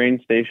around the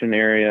train station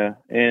area,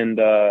 and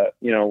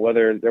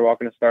whether they're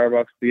walking to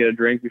Starbucks to get a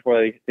drink before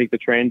they take the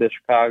train to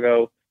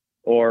Chicago,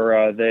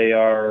 or they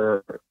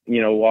are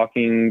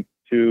walking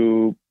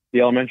to the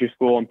elementary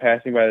school and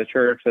passing by the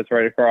church that's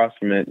right across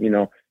from it.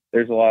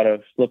 There's a lot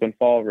of slip and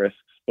fall risks,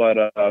 but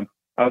I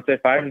would say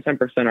 5 to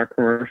 10% are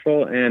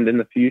commercial, and in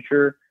the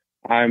future,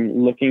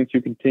 I'm looking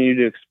to continue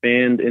to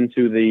expand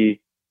into the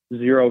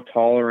zero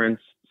tolerance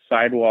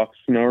sidewalk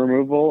snow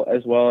removal,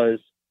 as well as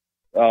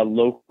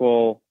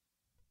local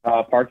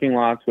parking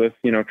lots with,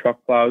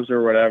 truck plows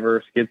or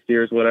whatever, skid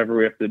steers, whatever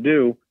we have to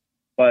do.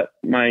 But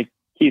my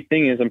key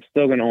thing is I'm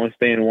still going to only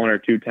stay in 1 or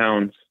 2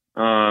 towns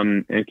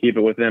and keep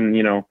it within,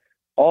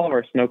 all of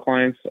our snow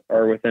clients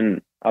are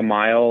within a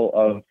mile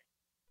of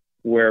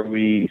where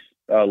we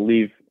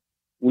leave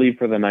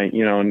for the night,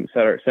 and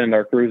send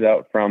our crews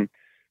out from.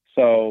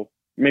 So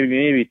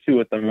maybe 2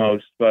 at the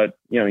most, but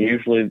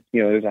usually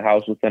there's a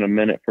house within a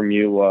minute from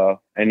you,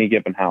 any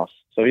given house.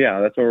 So yeah,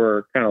 that's where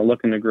we're kind of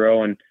looking to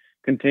grow and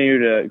continue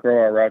to grow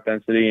our route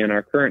density and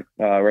our current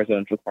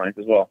residential clients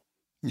as well.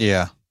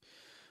 Yeah,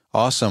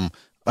 awesome.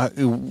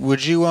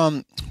 Would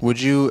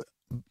you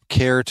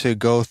care to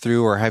go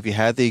through, or have you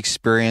had the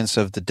experience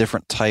of the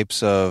different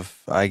types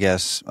of, I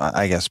guess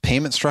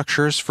payment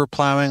structures for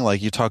plowing?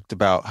 Like you talked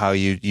about how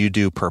you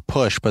do per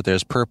push, but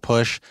there's per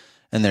push,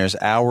 and there's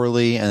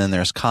hourly, and then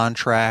there's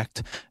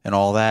contract and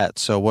all that.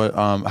 So what,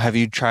 have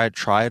you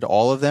tried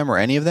all of them or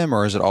any of them,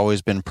 or has it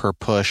always been per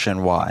push,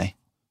 and why?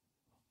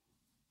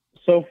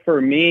 So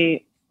for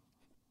me,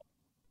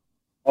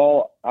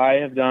 all I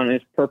have done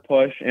is per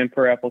push and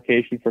per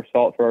application for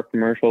salt for our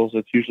commercials.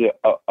 It's usually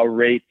a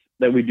rate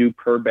that we do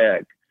per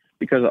bag,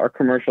 because our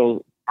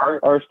commercial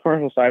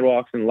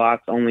sidewalks and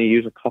lots only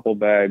use a couple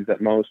bags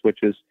at most,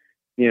 which is,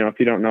 if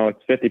you don't know,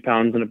 it's 50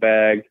 pounds in a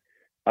bag.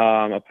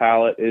 A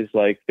pallet is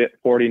like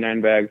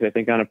 49 bags, I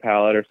think, on a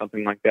pallet or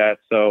something like that.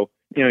 So,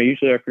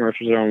 usually our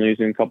commercials are only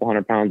using a couple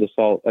 100 pounds of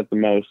salt at the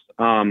most.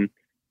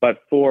 But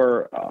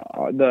for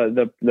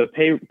the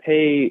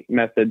pay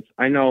methods,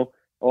 I know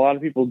a lot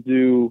of people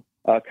do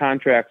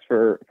contracts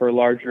for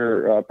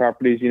larger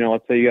properties.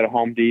 Let's say you got a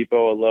Home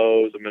Depot, a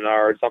Lowe's, a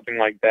Menards, something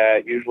like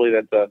that. Usually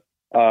that's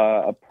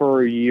a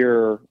per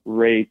year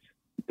rate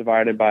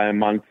divided by a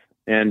month.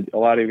 And a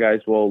lot of you guys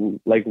will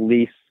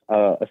lease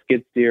a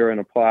skid steer and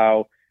a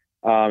plow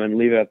and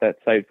leave it at that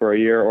site for a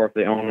year, or if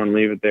they own one,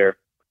 leave it there.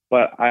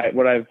 But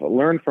what I've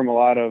learned from a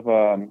lot of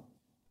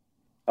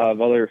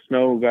other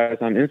snow guys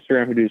on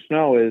Instagram who do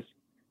snow is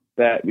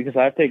that, because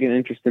I've taken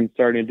interest in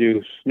starting to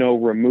do snow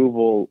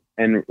removal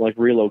and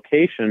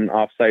relocation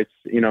off sites,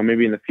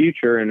 maybe in the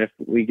future, and if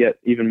we get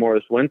even more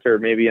this winter,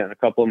 maybe on a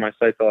couple of my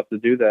sites I'll have to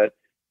do that,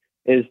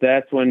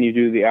 that's when you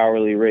do the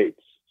hourly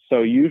rates.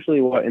 So usually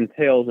what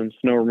entails in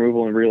snow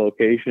removal and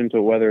relocation,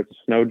 to whether it's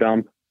a snow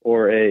dump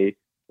or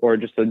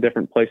just a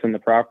different place on the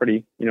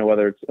property,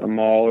 whether it's a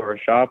mall or a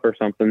shop or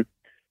something,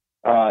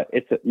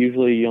 it's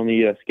usually you'll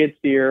need a skid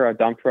steer, a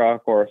dump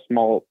truck, or a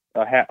small,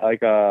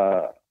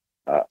 a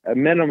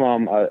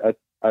minimum,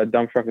 a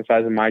dump truck the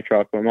size of my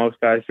truck. But most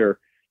guys are,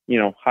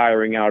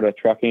 hiring out a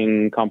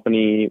trucking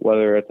company,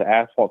 whether it's an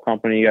asphalt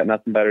company, you got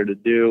nothing better to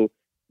do.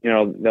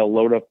 They'll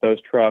load up those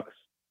trucks.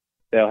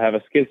 They'll have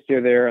a skid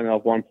steer there, and they'll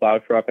have one plow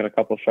truck and a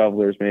couple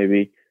shovelers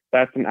maybe.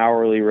 That's an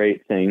hourly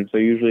rate thing. So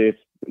usually it's,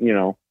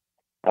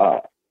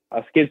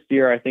 a skid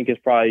steer I think is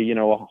probably,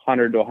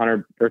 $100 to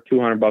 $100 or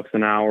 $200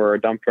 an hour.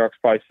 A dump truck's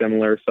probably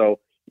similar. So,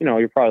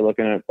 you're probably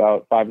looking at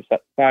about $500 to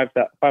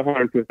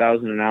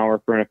 $1,000 an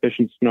hour for an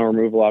efficient snow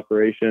removal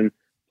operation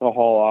to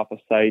haul off a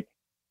site,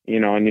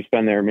 and you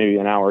spend there maybe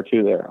an hour or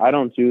 2 there. I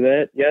don't do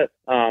that yet,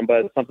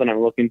 but it's something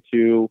I'm looking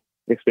to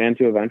expand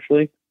to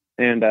eventually.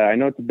 And I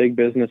know it's a big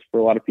business for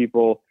a lot of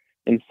people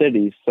in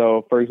cities.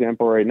 So, for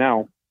example, right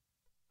now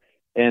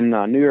in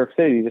New York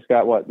City, you just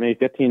got maybe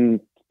 15,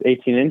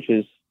 18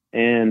 inches.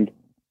 And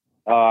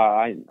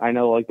I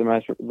know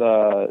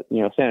the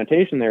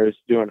sanitation there is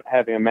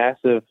having a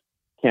massive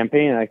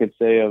campaign, I could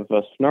say, of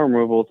snow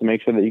removal to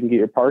make sure that you can get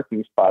your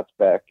parking spots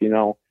back.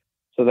 So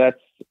that's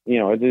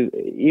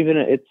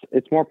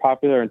it's more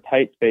popular in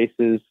tight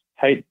spaces,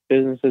 tight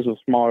businesses with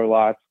smaller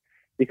lots,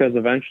 because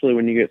eventually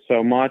when you get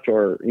so much,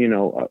 or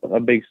a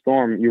big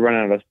storm, you run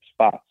out of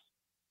spots.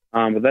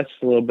 But that's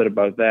just a little bit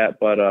about that.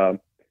 But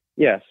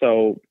yeah,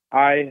 so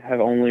I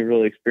have only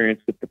really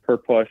experienced with the per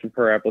push and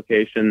per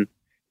application,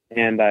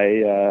 and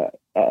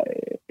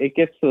it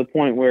gets to the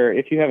point where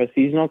if you have a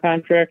seasonal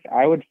contract,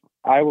 I would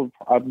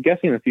I'm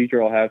guessing in the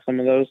future I'll have some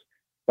of those,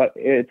 but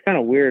it's kind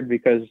of weird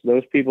because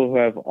those people who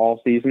have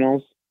all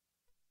seasonals,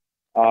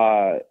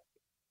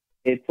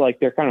 it's like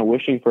they're kind of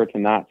wishing for it to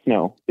not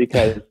snow,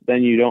 because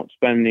then you don't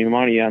spend any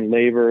money on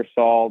labor,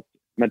 salt,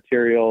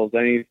 materials,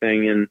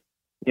 anything. And,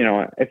 you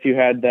know, if you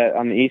had that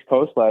on the East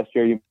Coast last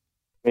year, you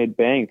made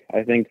bank.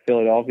 I think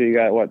Philadelphia, you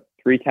got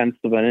 0.3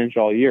 of an inch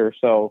all year.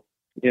 So,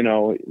 you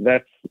know,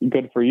 that's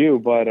good for you.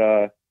 But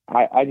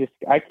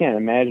I can't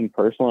imagine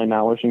personally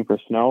not wishing for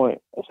snow.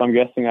 So I'm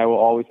guessing I will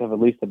always have at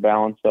least a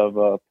balance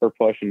of per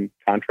push and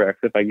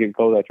contracts if I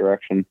go that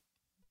direction.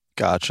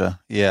 Gotcha.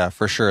 Yeah,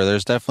 for sure.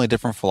 There's definitely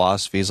different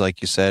philosophies,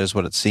 like you said, is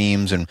what it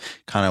seems, and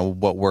kind of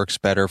what works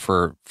better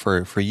for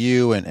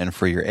you and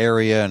for your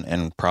area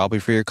and probably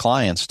for your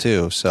clients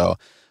too. So,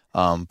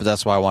 but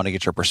that's why I want to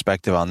get your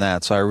perspective on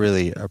that. So I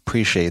really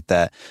appreciate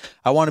that.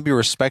 I want to be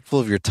respectful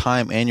of your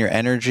time and your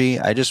energy.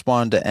 I just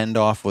wanted to end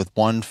off with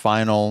one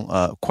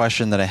final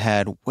question that I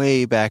had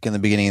way back in the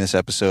beginning of this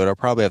episode. I'll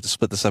probably have to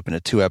split this up into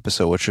 2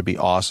 episodes, which would be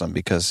awesome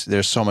because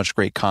there's so much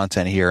great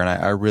content here, and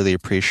I really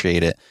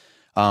appreciate it.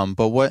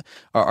 But what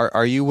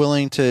are you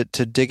willing to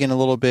dig in a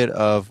little bit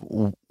of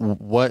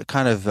what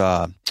kind of,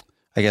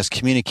 I guess,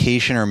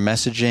 communication or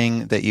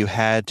messaging that you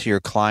had to your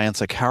clients?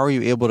 Like, how are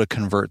you able to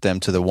convert them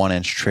to the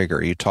 1-inch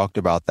trigger? You talked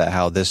about that,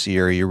 how this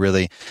year you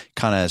really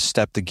kind of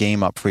stepped the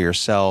game up for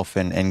yourself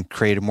and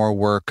created more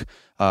work,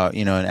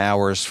 in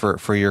hours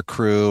for your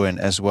crew, and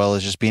as well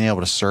as just being able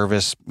to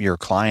service your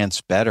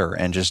clients better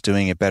and just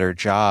doing a better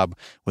job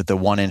with the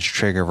 1-inch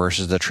trigger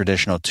versus the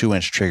traditional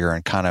 2-inch trigger,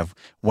 and kind of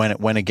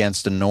went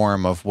against the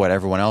norm of what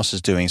everyone else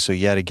is doing. So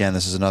yet again,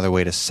 this is another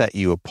way to set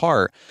you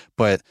apart,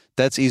 but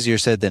that's easier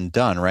said than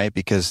done, right?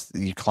 Because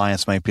your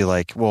clients might be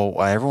like, well,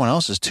 everyone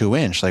else is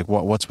 2-inch. Like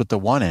what's with the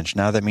 1-inch?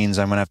 Now that means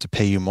I'm going to have to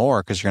pay you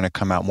more because you're going to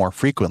come out more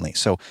frequently.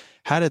 So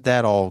how did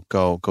that all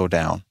go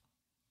down?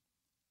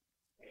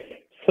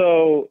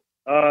 So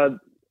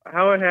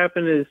how it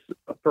happened is,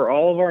 for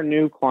all of our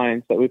new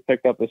clients that we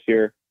picked up this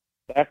year,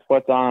 that's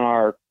what's on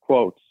our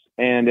quotes.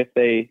 And if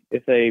they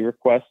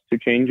request to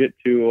change it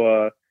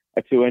to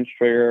a 2-inch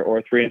trigger or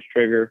a 3-inch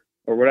trigger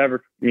or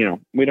whatever,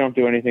 we don't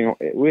do anything.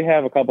 We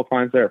have a couple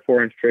clients that are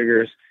 4-inch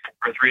triggers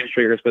or 3-inch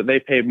triggers, but they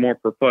pay more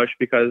per push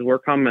because we're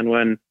coming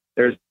when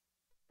there's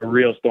a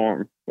real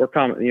storm. We're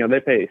coming, they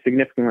pay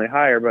significantly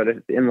higher, but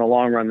in the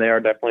long run, they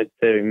are definitely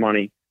saving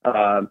money.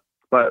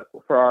 But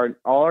for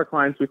all our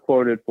clients we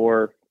quoted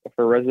for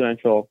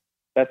residential,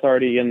 that's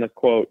already in the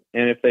quote.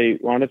 And if they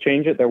want to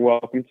change it, they're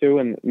welcome to,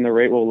 and the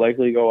rate will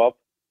likely go up,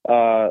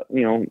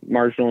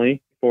 marginally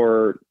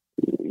for,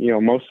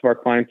 most of our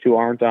clients who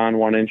aren't on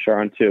 1-inch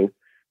are on 2,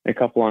 and a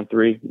couple on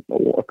 3,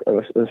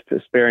 a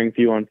sparing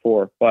few on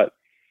 4. But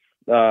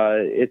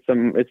it's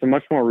a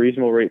much more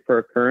reasonable rate per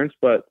occurrence.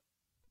 But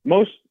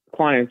most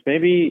clients,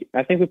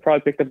 I think we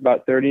probably picked up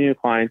about 30 new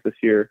clients this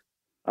year.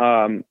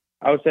 I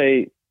would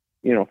say,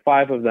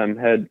 5 of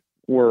them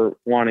were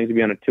wanting to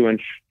be on a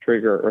 2-inch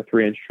trigger or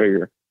 3-inch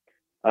trigger.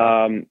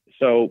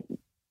 So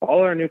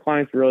all our new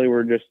clients really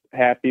were just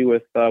happy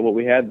with what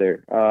we had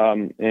there,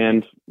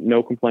 and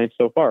no complaints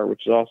so far,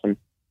 which is awesome.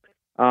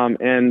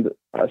 And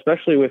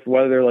especially with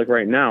weather like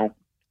right now,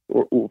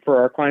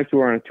 for our clients who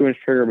were on a 2-inch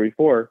trigger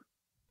before,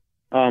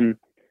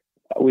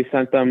 we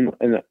sent them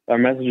a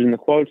message in the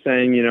quote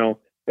saying,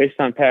 based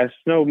on past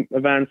snow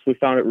events, we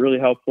found it really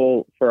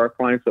helpful for our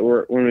clients that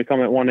when we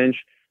come at 1-inch,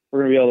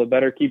 we're going to be able to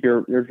better keep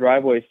your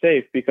driveway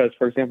safe because,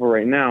 for example,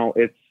 right now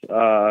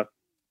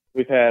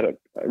we've had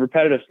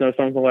repetitive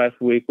snowstorms the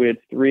last week. We had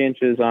 3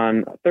 inches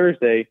on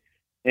Thursday,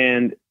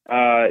 and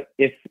we're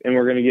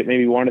going to get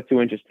maybe 1 to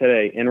 2 inches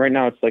today. And right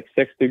now it's like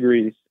 6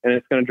 degrees, and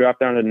it's going to drop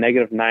down to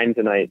 -9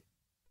 tonight.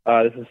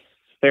 This is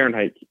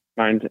Fahrenheit,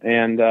 mind.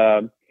 And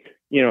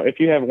if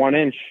you have 1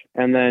 inch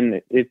and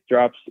then it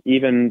drops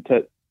even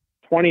to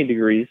 20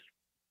 degrees,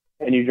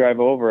 and you drive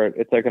over it,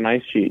 it's like an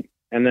ice sheet.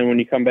 And then when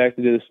you come back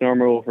to do the snow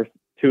removal for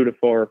 2 to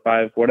 4 or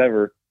 5,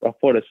 whatever, a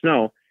foot of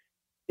snow,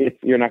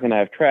 you're not going to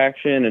have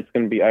traction. It's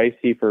going to be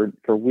icy for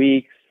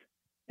weeks.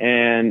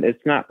 And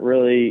it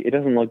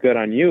doesn't look good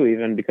on you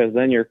even, because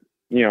then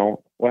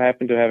what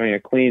happened to having a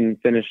clean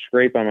finished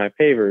scrape on my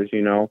pavers,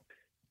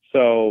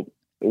 So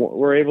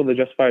we're able to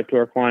justify it to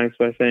our clients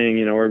by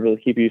saying, we're able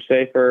to keep you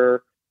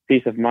safer,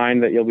 peace of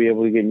mind that you'll be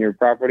able to get in your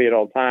property at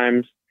all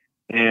times.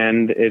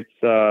 And it's,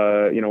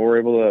 we're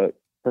able to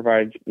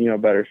provide,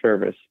 better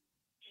service.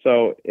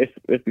 So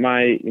if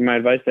my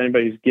advice to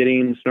anybody who's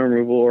getting snow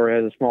removal or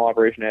has a small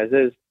operation as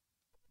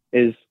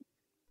is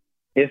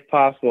if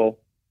possible,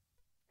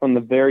 from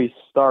the very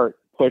start,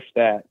 push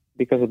that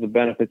because of the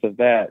benefits of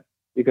that,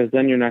 because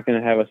then you're not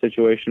going to have a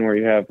situation where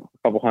you have a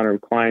couple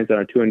hundred clients on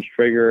a 2-inch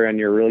trigger and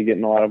you're really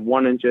getting a lot of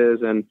 1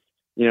 inches, and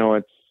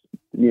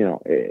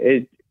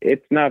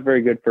it's not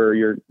very good for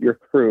your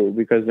crew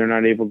because they're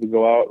not able to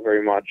go out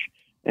very much.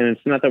 And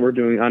it's not that we're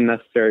doing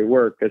unnecessary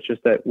work. It's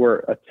just that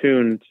we're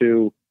attuned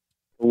to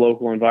the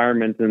local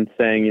environment and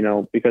saying,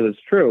 because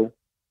it's true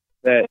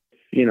that,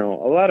 a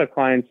lot of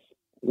clients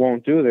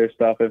won't do their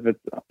stuff if it's,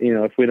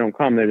 if we don't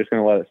come, they're just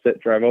going to let it sit,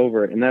 drive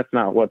over it. And that's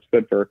not what's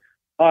good for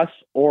us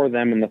or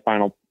them in the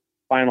final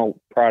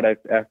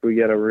product after we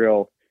get a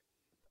real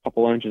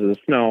couple inches of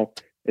snow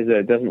is that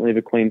it doesn't leave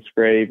a clean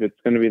scrape. It's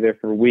going to be there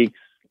for weeks,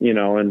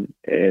 and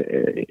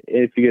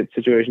if you get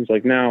situations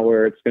like now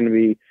where it's going to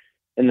be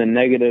in the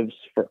negatives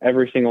for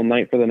every single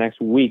night for the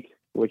next week,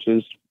 which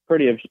is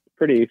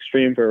pretty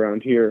extreme for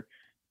around here,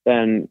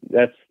 then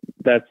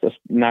that's just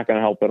not going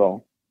to help at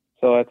all.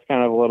 So that's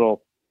kind of a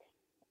little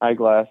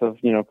eyeglass of,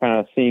 kind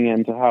of seeing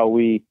into how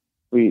we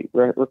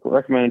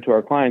recommend it to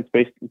our clients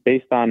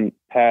based on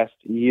past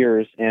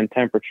years and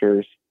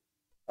temperatures,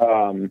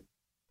 why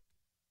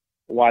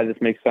this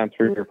makes sense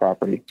for your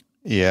property.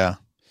 Yeah.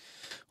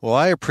 Well,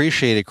 I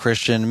appreciate it,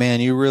 Christian. Man,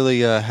 you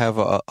really have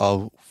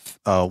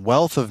a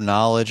wealth of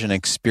knowledge and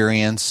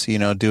experience,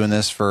 doing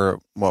this for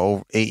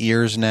 8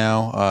 years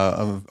now,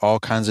 of all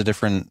kinds of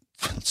different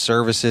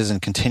services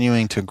and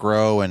continuing to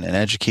grow and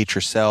educate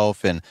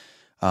yourself. And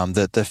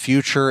the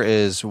future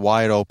is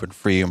wide open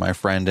for you, my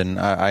friend. And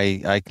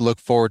I look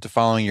forward to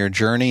following your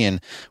journey,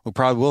 and we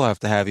probably will have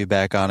to have you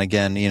back on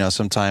again,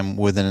 sometime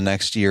within the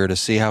next year to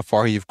see how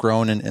far you've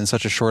grown in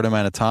such a short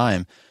amount of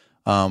time.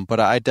 But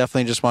I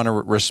definitely just want to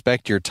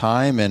respect your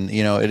time, and,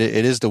 it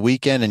is the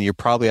weekend and you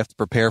probably have to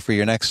prepare for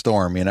your next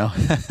storm, Yeah,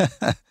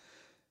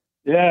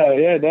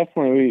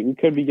 definitely. We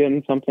could be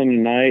getting something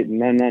tonight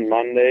and then on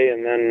Monday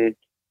and then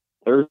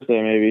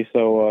Thursday maybe.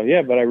 So,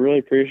 but I really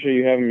appreciate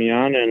you having me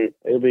on, and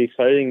it'll be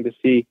exciting to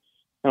see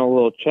kind of a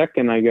little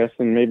check-in, I guess,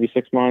 in maybe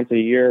 6 months, a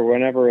year,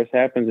 whenever this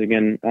happens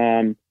again,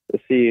 to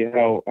see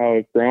how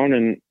it's grown.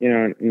 And,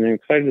 and I'm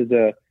excited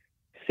to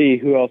see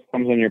who else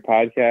comes on your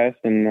podcast.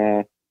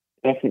 And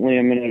definitely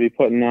I'm going to be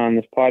putting on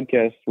this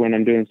podcast when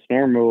I'm doing snow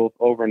removal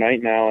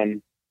overnight now.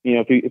 And,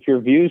 if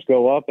your views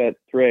go up at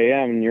 3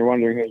 a.m. and you're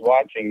wondering who's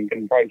watching, you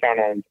can probably count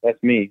on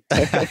that's me.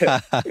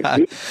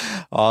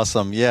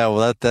 Awesome. Yeah.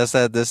 Well, that's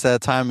that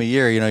time of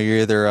year. You're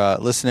either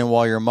listening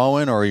while you're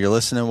mowing or you're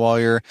listening while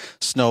you're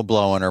snow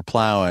blowing or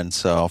plowing.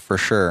 So for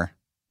sure.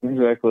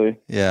 Exactly.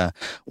 Yeah.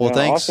 Well,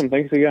 thanks. Awesome.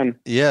 Thanks again.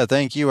 Yeah.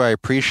 Thank you. I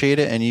appreciate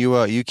it. And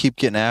you keep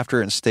getting after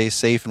it and stay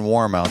safe and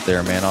warm out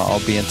there, man.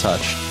 I'll be in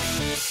touch.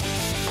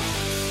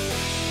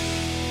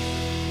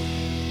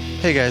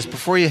 Hey guys,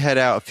 before you head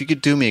out, if you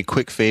could do me a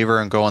quick favor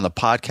and go on the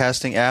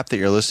podcasting app that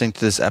you're listening to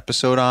this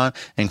episode on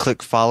and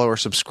click follow or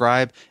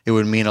subscribe, it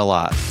would mean a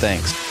lot.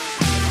 Thanks.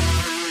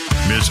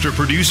 Mr.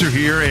 Producer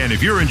here, and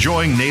if you're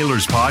enjoying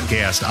Naylor's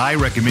podcast, I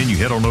recommend you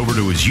head on over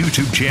to his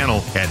YouTube channel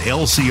at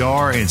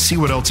LCR and see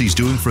what else he's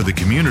doing for the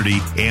community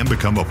and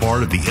become a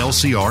part of the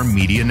LCR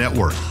Media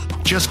Network.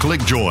 Just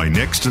click join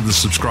next to the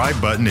subscribe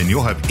button and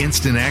you'll have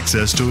instant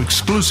access to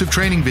exclusive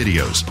training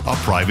videos, a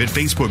private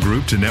Facebook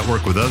group to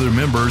network with other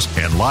members,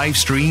 and live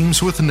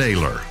streams with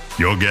Naylor.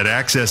 You'll get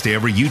access to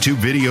every YouTube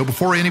video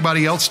before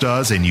anybody else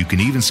does, and you can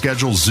even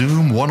schedule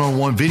Zoom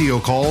one-on-one video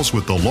calls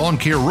with the Lawn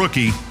Care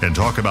Rookie and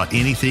talk about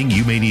anything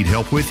you may need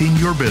help with in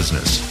your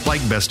business,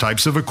 like best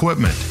types of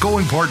equipment,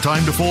 going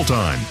part-time to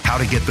full-time, how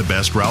to get the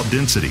best route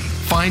density,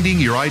 finding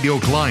your ideal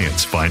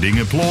clients, finding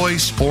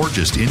employees, or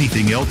just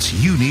anything else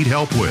you need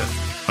help with.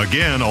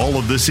 Again, all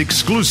of this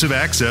exclusive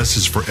access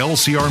is for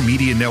LCR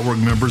Media Network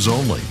members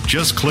only.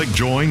 Just click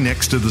join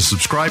next to the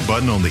subscribe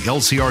button on the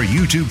LCR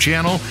YouTube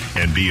channel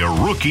and be a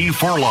rookie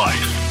for life.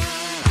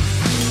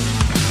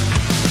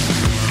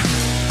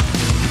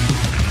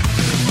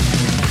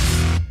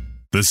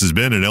 This has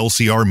been an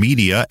LCR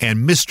Media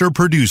and Mr.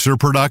 Producer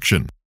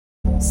production.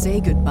 Say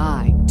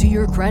goodbye to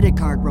your credit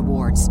card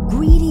rewards.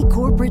 Greedy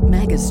corporate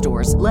mega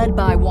stores, led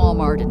by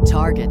Walmart and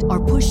Target,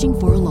 are pushing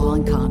for a law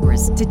in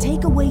Congress to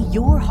take away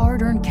your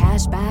hard-earned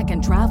cash back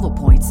and travel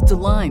points to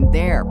line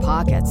their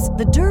pockets.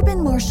 The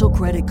Durbin-Marshall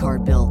credit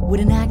card bill would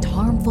enact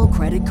harmful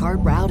credit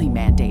card routing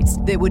mandates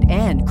that would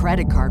end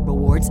credit card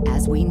rewards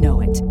as we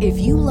know it. If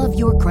you love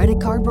your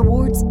credit card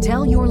rewards,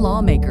 tell your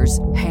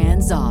lawmakers,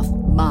 hands off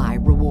my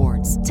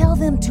rewards. Tell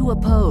them to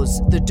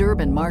oppose the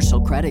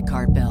Durbin-Marshall credit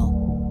card bill.